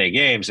Sunday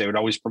games, they would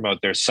always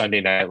promote their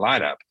Sunday night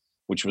lineup,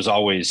 which was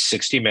always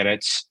 60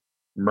 Minutes,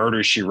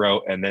 Murder, She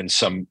Wrote, and then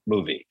some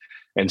movie.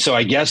 And so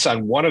I guess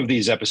on one of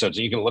these episodes,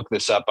 and you can look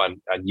this up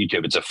on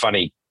YouTube, it's a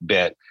funny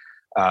bit.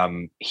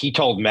 He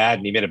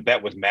made a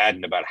bet with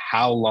Madden about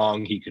how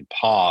long he could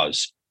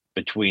pause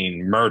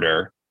between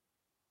Murder,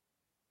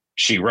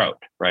 She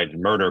Wrote, right?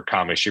 Murder,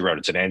 She Wrote.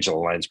 It's an Angela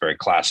Lansbury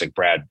classic.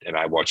 Brad and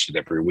I watched it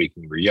every week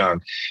when we were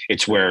young.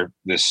 It's where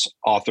this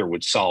author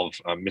would solve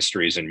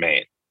mysteries in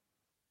Maine.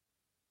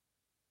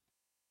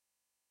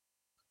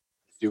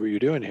 See what you're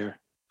doing here.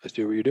 Let's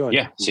do what you're doing.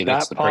 Yeah. See,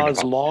 that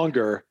pause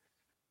longer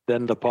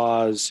than the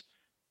pause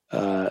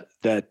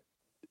that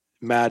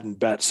Madden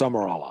bet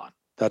Summerall on.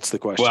 That's the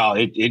question. Well,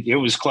 it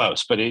was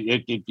close, but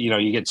it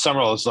you get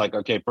Summerall. It's like,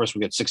 okay, first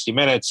we get 60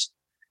 Minutes,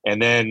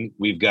 and then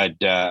we've got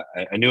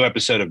a new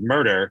episode of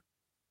Murder,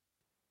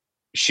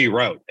 She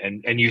Wrote,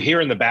 and you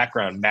hear in the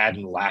background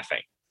Madden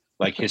laughing,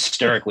 like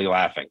hysterically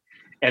laughing.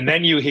 And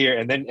then you hear,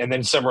 and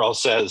then Summerall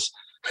says,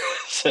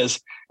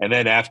 and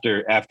then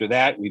after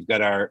that, we've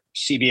got our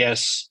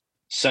CBS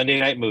Sunday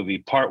night movie,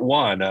 part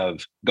 1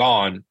 of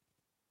Gone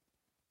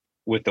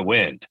with the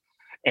Wind.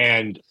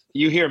 And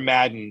you hear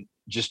Madden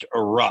just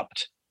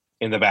erupt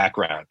in the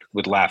background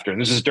with laughter.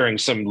 And this is during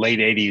some late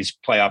 80s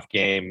playoff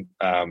game.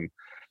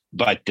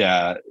 But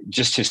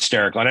just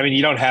hysterical. And I mean,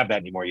 you don't have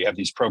that anymore. You have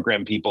these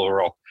program people who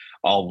are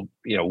all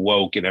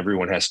woke, and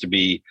everyone has to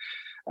be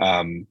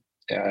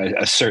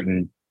a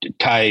certain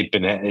type,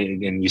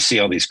 and you see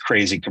all these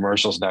crazy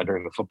commercials now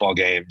during the football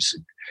games.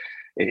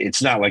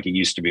 It's not like it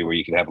used to be where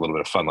you could have a little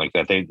bit of fun like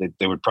that.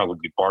 They would probably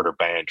be barter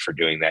banned for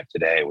doing that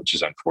today, which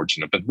is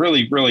unfortunate. But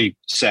really, really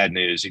sad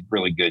news.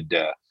 Really good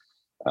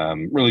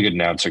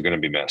announcer, going to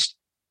be missed.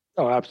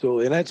 Oh,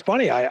 absolutely. And it's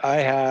funny. I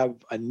have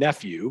a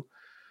nephew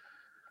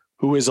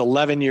who is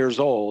 11 years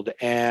old,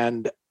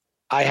 and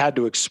I had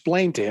to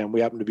explain to him,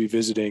 we happened to be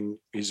visiting,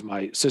 he's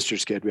my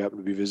sister's kid, we happened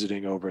to be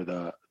visiting over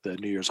the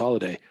New Year's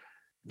holiday,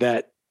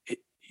 that,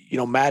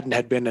 Madden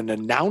had been an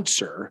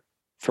announcer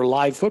for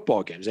live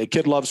football games. A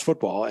kid loves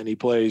football, and he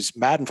plays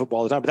Madden football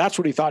all the time, but that's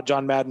what he thought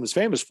John Madden was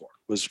famous for,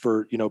 was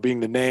for,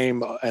 being the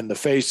name and the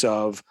face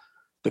of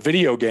the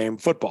video game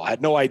football.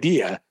 Had no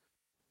idea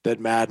that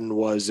Madden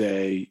was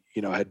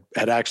had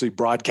actually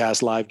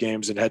broadcast live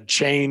games and had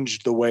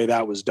changed the way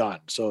that was done.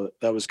 So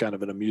that was kind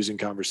of an amusing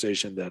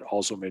conversation that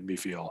also made me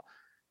feel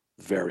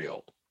very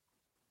old.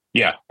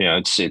 Yeah.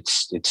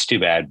 It's too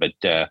bad, but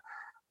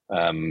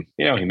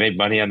he made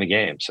money on the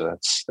game. So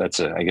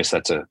I guess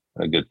that's a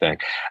good thing.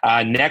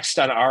 Next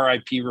on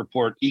RIP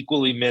report,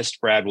 equally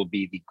missed, Brad, will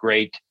be the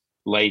great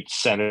late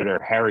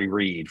Senator Harry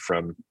Reid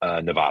from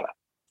Nevada.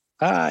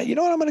 You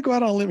know what? I'm going to go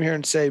out on a limb here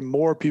and say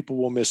more people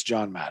will miss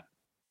John Madden.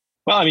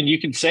 Well, I mean, you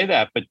can say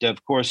that, but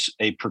of course,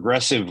 a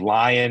progressive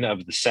lion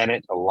of the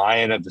Senate,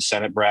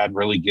 Brad,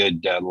 really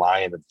good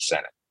lion of the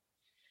Senate.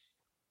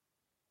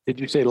 Did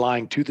you say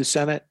lying to the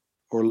Senate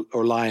or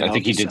lying? I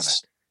think he did.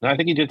 No, I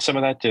think he did some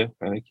of that too.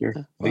 I think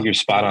you're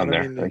spot on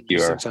there. I think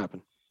you are.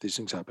 These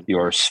things happen. You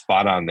are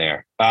spot on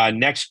there.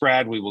 Next,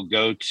 Brad, we will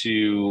go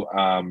to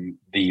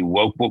the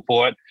woke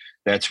report.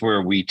 That's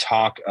where we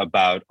talk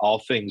about all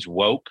things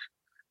woke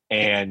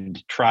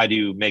and try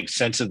to make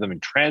sense of them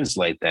and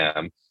translate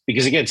them.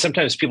 Because again,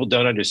 sometimes people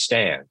don't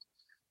understand.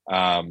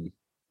 And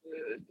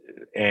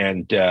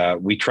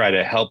we try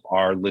to help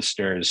our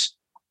listeners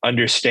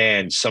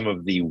understand some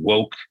of the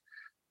woke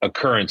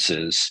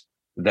occurrences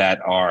that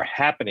are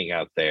happening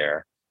out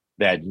there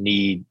that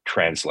need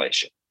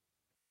translation.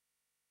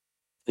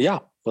 Yeah,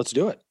 let's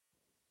do it.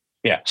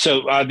 Yeah.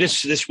 So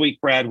this week,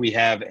 Brad, we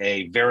have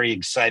a very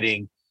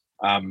exciting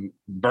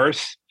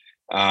birth.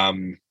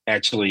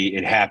 Actually,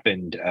 it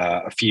happened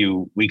a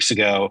few weeks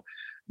ago.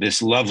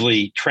 This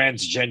lovely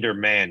transgender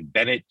man,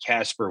 Bennett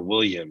Casper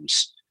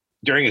Williams,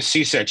 during a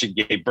C-section,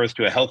 gave birth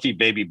to a healthy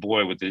baby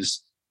boy with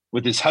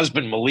his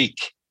husband Malik.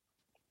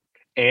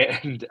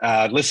 And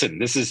listen,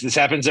 this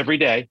happens every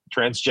day.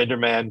 Transgender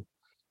man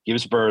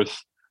gives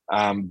birth,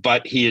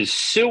 but he is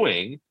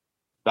suing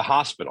the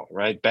hospital.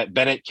 Right?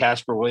 Bennett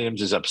Casper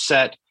Williams is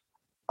upset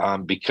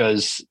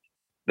because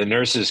the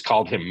nurses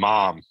called him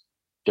mom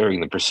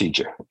during the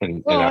procedure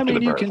and after the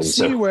birth. You can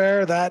see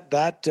where that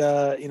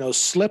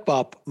slip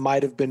up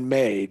might have been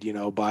made,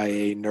 by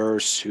a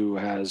nurse who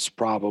has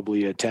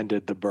probably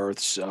attended the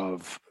births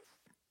of,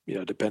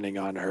 depending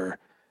on her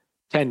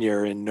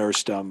tenure in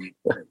nursedom,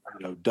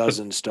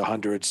 dozens to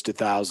hundreds to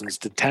thousands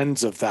to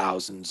tens of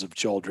thousands of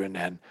children,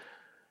 and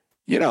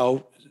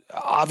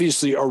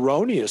obviously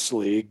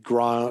erroneously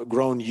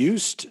grown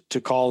used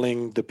to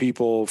calling the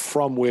people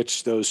from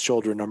which those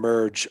children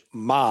emerge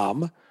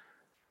mom.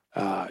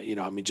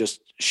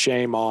 Just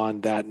shame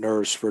on that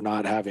nurse for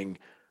not having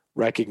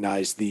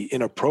recognized the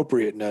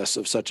inappropriateness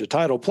of such a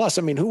title. Plus,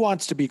 who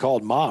wants to be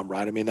called mom,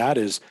 right?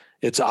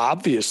 It's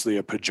obviously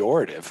a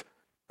pejorative,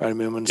 right?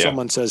 When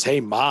someone says,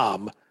 hey,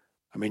 mom,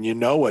 you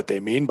know what they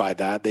mean by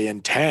that. They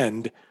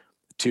intend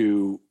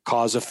to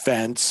cause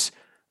offense.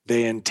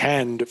 They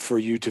intend for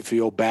you to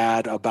feel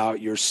bad about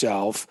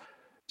yourself.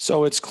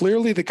 So it's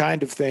clearly the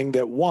kind of thing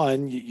that,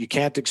 one, you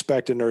can't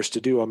expect a nurse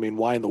to do.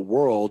 Why in the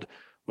world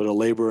would a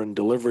labor and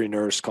delivery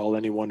nurse call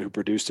anyone who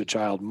produced a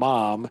child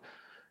mom?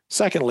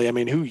 Secondly,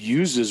 who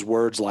uses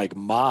words like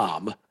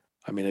mom?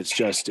 It's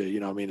just,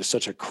 it's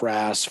such a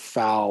crass,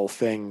 foul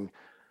thing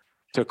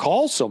to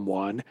call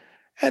someone.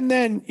 And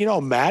then,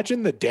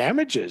 imagine the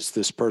damages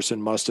this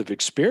person must have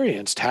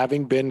experienced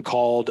having been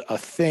called a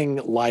thing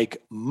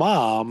like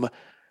mom,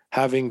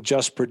 having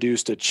just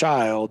produced a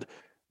child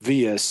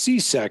via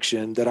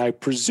C-section that I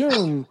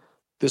presume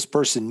this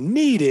person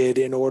needed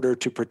in order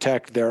to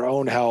protect their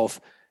own health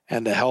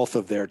and the health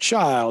of their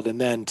child,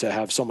 and then to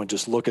have someone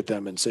just look at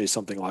them and say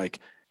something like,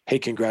 hey,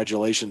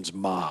 congratulations,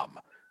 mom.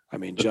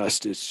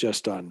 It's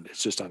just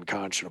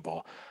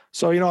unconscionable.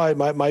 So,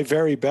 my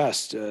very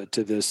best to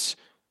this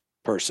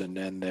person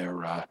and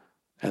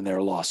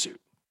their lawsuit.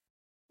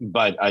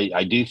 But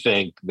I do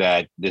think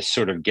that this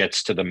sort of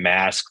gets to the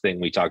mask thing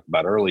we talked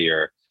about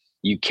earlier.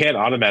 You can't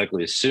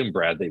automatically assume,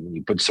 Brad, that when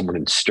you put someone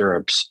in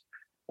stirrups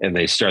and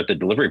they start the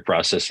delivery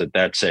process,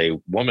 that's a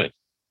woman.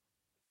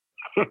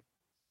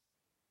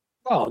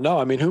 Well, no,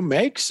 I mean, who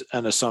makes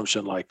an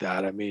assumption like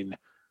that? I mean,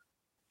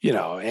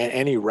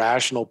 any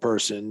rational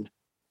person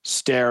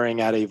staring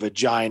at a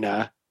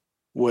vagina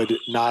would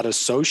not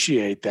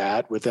associate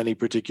that with any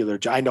particular.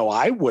 I know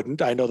I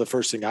wouldn't. I know the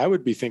first thing I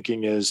would be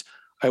thinking is,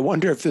 I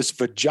wonder if this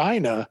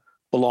vagina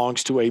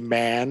belongs to a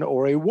man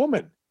or a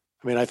woman.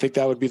 I mean, I think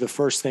that would be the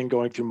first thing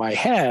going through my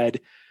head.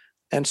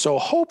 And so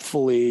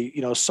hopefully,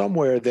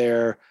 somewhere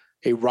there,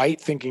 a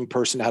right-thinking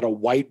person had a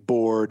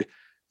whiteboard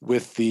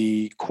with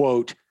the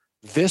quote,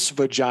 "This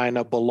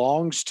vagina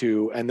belongs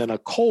to," and then a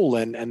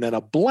colon and then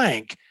a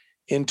blank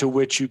into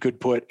which you could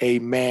put a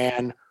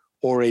man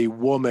or a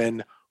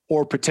woman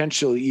or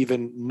potentially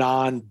even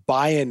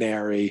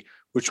non-binary,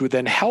 which would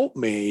then help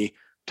me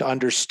to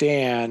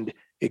understand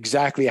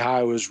exactly how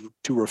I was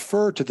to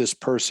refer to this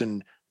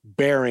person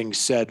bearing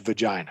said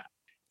vagina.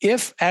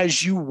 If,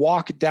 as you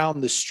walk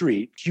down the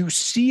street, you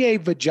see a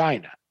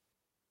vagina,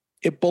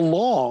 it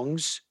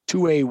belongs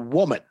to a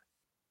woman.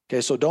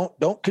 Okay, so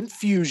don't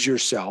confuse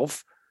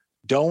yourself.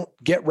 Don't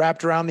get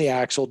wrapped around the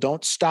axle.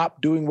 Don't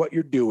stop doing what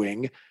you're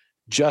doing.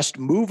 Just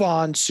move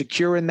on,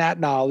 secure in that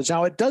knowledge.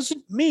 Now, it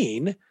doesn't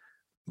mean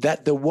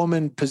that the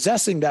woman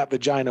possessing that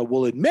vagina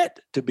will admit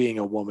to being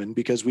a woman,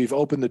 because we've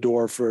opened the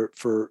door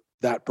for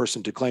that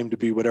person to claim to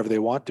be whatever they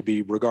want to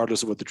be,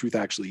 regardless of what the truth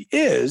actually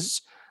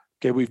is.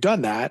 Okay, we've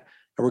done that,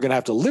 and we're going to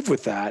have to live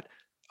with that.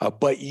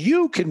 But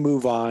you can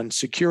move on,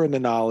 secure in the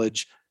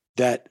knowledge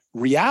that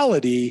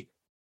reality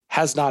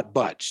has not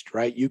budged,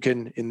 right? You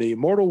can, in the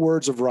immortal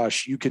words of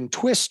Rush, you can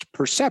twist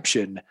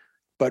perception,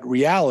 but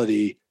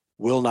reality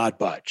will not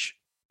budge.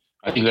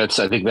 I think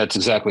that's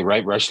exactly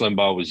right. Rush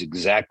Limbaugh was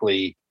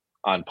exactly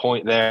on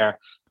point there.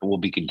 We'll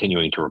be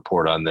continuing to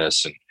report on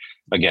this. And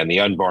again, the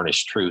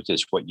unvarnished truth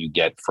is what you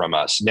get from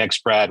us.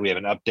 Next, Brad, we have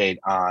an update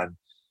on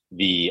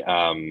the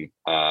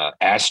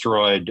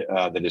asteroid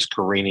that is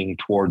careening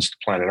towards the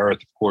planet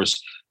Earth. Of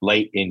course,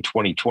 late in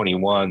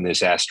 2021,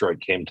 this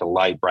asteroid came to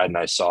light. Brad and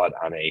I saw it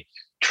on a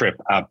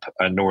trip up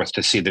north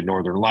to see the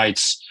Northern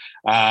Lights.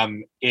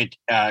 It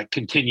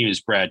continues,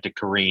 Brad, to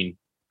careen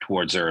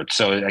towards Earth.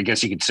 So I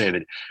guess you could say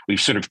that we've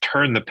sort of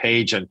turned the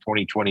page on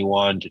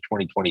 2021 to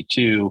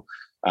 2022.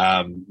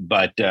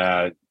 But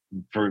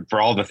for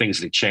all the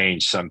things that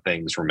change, some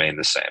things remain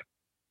the same.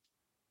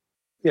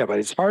 Yeah, but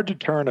it's hard to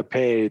turn a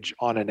page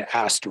on an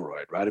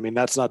asteroid, right? I mean,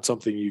 that's not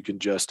something you can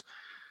just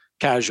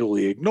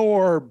casually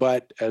ignore.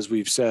 But as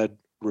we've said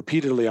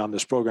repeatedly on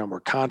this program, we're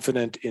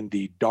confident in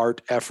the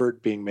DART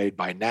effort being made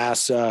by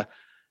NASA,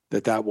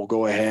 that will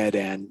go ahead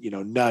and,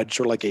 nudge,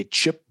 sort of like a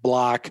chip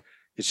block.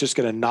 It's just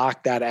going to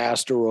knock that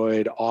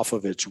asteroid off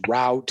of its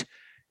route,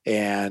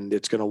 and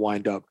it's going to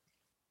wind up,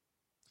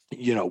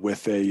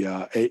 with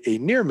a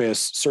near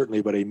miss,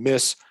 certainly, but a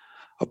miss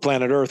of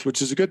planet Earth,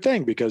 which is a good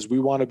thing, because we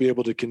want to be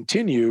able to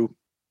continue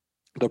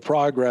the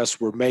progress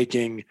we're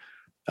making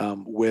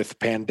with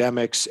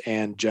pandemics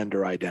and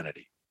gender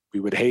identity. We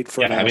would hate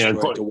for an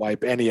asteroid to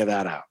wipe any of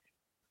that out.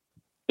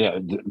 Yeah,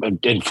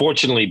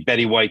 unfortunately,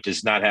 Betty White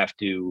does not have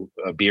to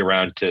be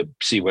around to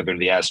see whether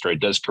the asteroid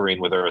does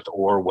careen with Earth,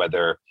 or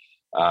whether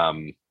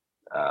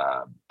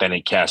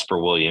Bennett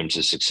Casper Williams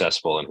is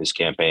successful in his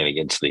campaign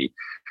against the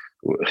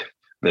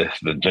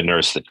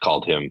nurse that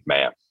called him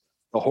ma'am.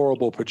 The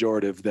horrible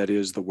pejorative that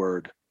is the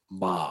word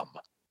mom.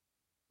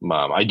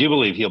 Mom. I do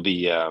believe they'll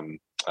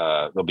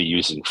be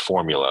using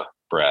formula,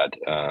 Brad.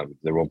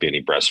 There won't be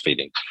any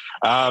breastfeeding.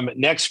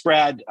 Next,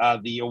 Brad,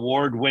 the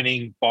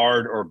award-winning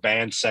Bard or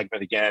Band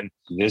segment again.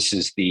 This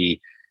is the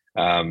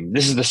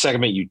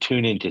segment you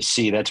tune in to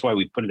see. That's why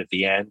we put it at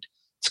the end.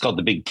 It's called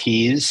the Big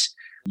Tease.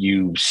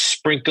 You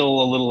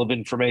sprinkle a little of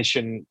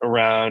information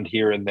around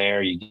here and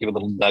there. You give a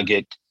little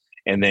nugget,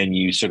 and then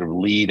you sort of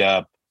lead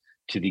up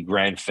to the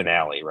grand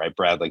finale, right,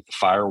 Brad? Like the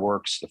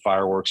fireworks,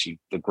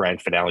 the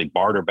grand finale,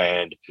 Bard or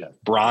Band,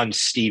 Bronze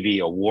Stevie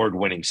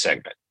award-winning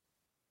segment.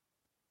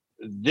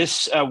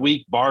 This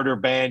week, Bard or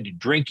Band,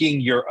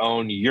 drinking your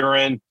own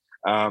urine.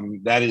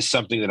 That is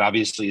something that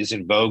obviously is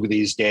in vogue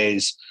these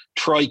days.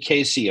 Troy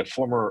Casey, a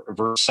former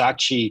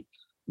Versace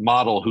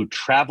model who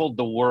traveled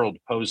the world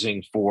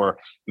posing for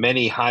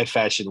many high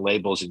fashion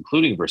labels,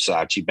 including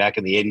Versace, back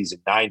in the 80s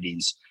and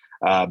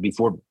 90s,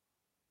 before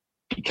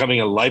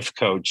becoming a life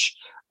coach,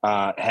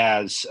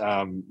 has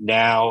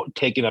now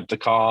taken up the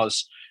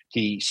cause.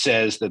 He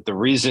says that the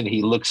reason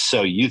he looks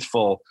so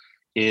youthful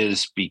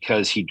is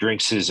because he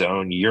drinks his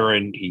own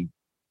urine.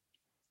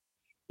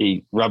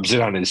 He rubs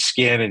it on his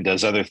skin and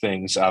does other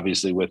things,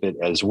 obviously, with it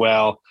as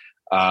well.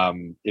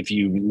 If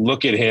you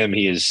look at him,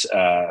 he is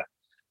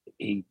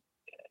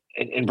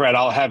and Brad,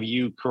 I'll have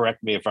you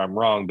correct me if I'm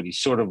wrong, but he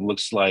sort of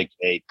looks like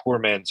a poor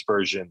man's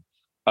version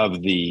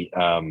of the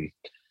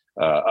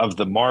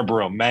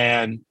Marlboro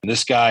Man.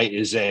 This guy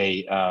is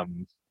a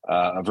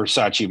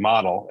Versace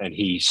model, and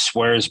he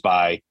swears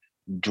by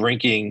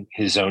drinking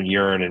his own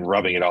urine and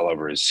rubbing it all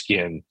over his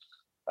skin.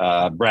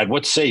 Brad,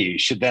 what say you?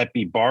 Should that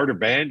be Bard or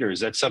Band, or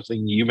is that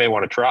something you may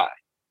want to try?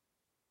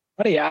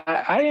 Buddy,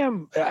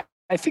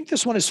 I I think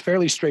this one is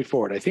fairly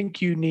straightforward. I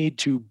think you need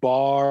to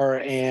bar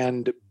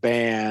and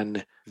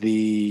ban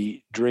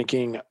the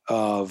drinking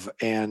of,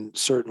 and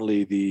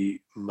certainly the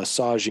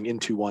massaging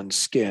into one's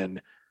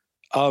skin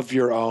of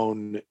your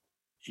own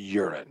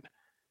urine.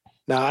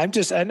 Now,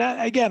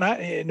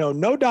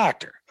 no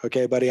doctor,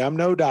 okay, buddy, I'm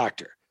no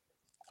doctor.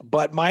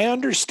 But my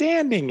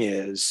understanding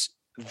is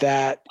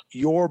that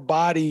your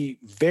body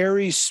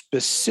very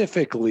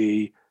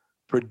specifically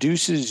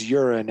produces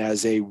urine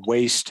as a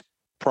waste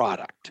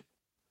product.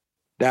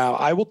 Now,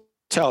 I will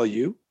tell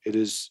you, it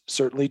is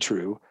certainly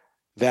true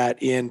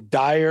that in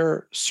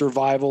dire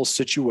survival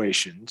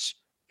situations,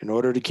 in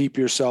order to keep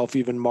yourself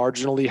even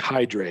marginally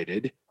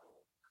hydrated,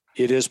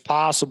 it is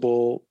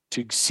possible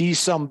to see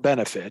some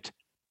benefit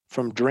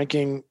from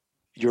drinking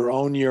your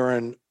own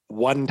urine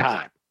one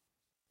time,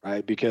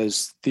 right?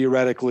 Because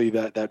theoretically,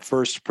 that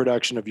first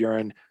production of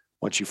urine,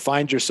 once you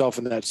find yourself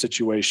in that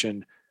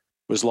situation,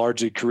 was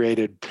largely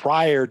created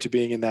prior to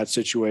being in that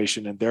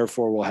situation, and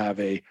therefore will have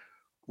a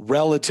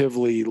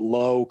relatively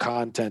low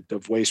content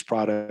of waste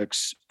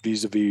products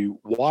vis-a-vis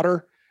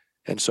water.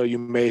 And so you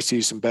may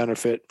see some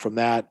benefit from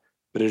that,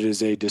 but it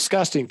is a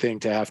disgusting thing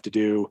to have to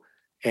do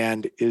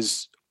and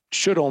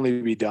should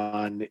only be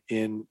done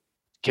in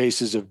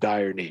cases of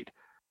dire need.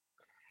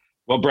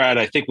 Well, Brad,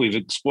 I think we've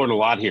explored a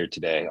lot here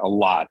today, a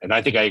lot. And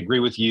I think I agree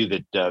with you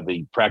that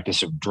the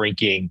practice of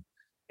drinking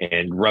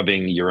and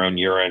rubbing your own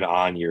urine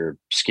on your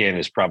skin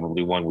is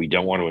probably one we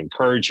don't want to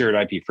encourage here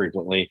at IP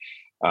Frequently.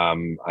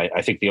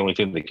 I think the only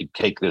thing that could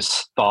take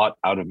this thought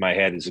out of my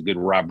head is a good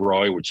Rob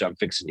Roy, which I'm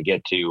fixing to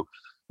get to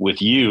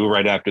with you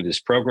right after this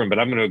program. But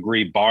I'm going to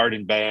agree, barred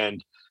and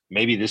banned.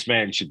 Maybe this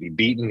man should be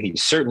beaten. He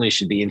certainly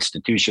should be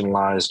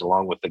institutionalized,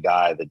 along with the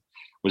guy that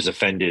was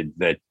offended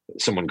that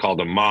someone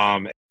called him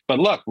mom. But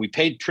look, we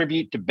paid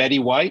tribute to Betty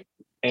White,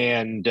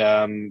 and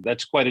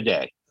that's quite a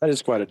day. That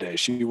is quite a day.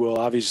 She will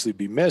obviously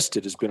be missed.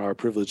 It has been our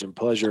privilege and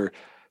pleasure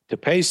to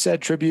pay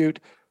said tribute,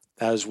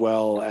 as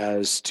well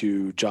as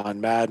to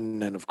John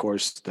Madden and, of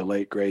course, the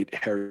late, great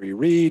Harry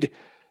Reid.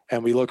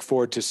 And we look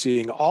forward to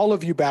seeing all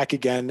of you back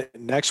again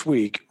next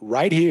week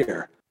right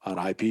here on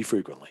IP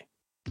Frequently.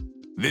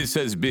 This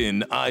has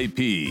been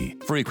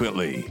IP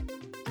Frequently,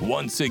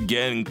 once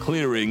again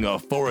clearing a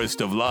forest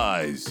of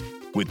lies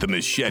with the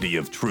machete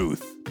of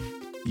truth.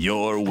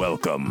 You're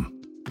welcome.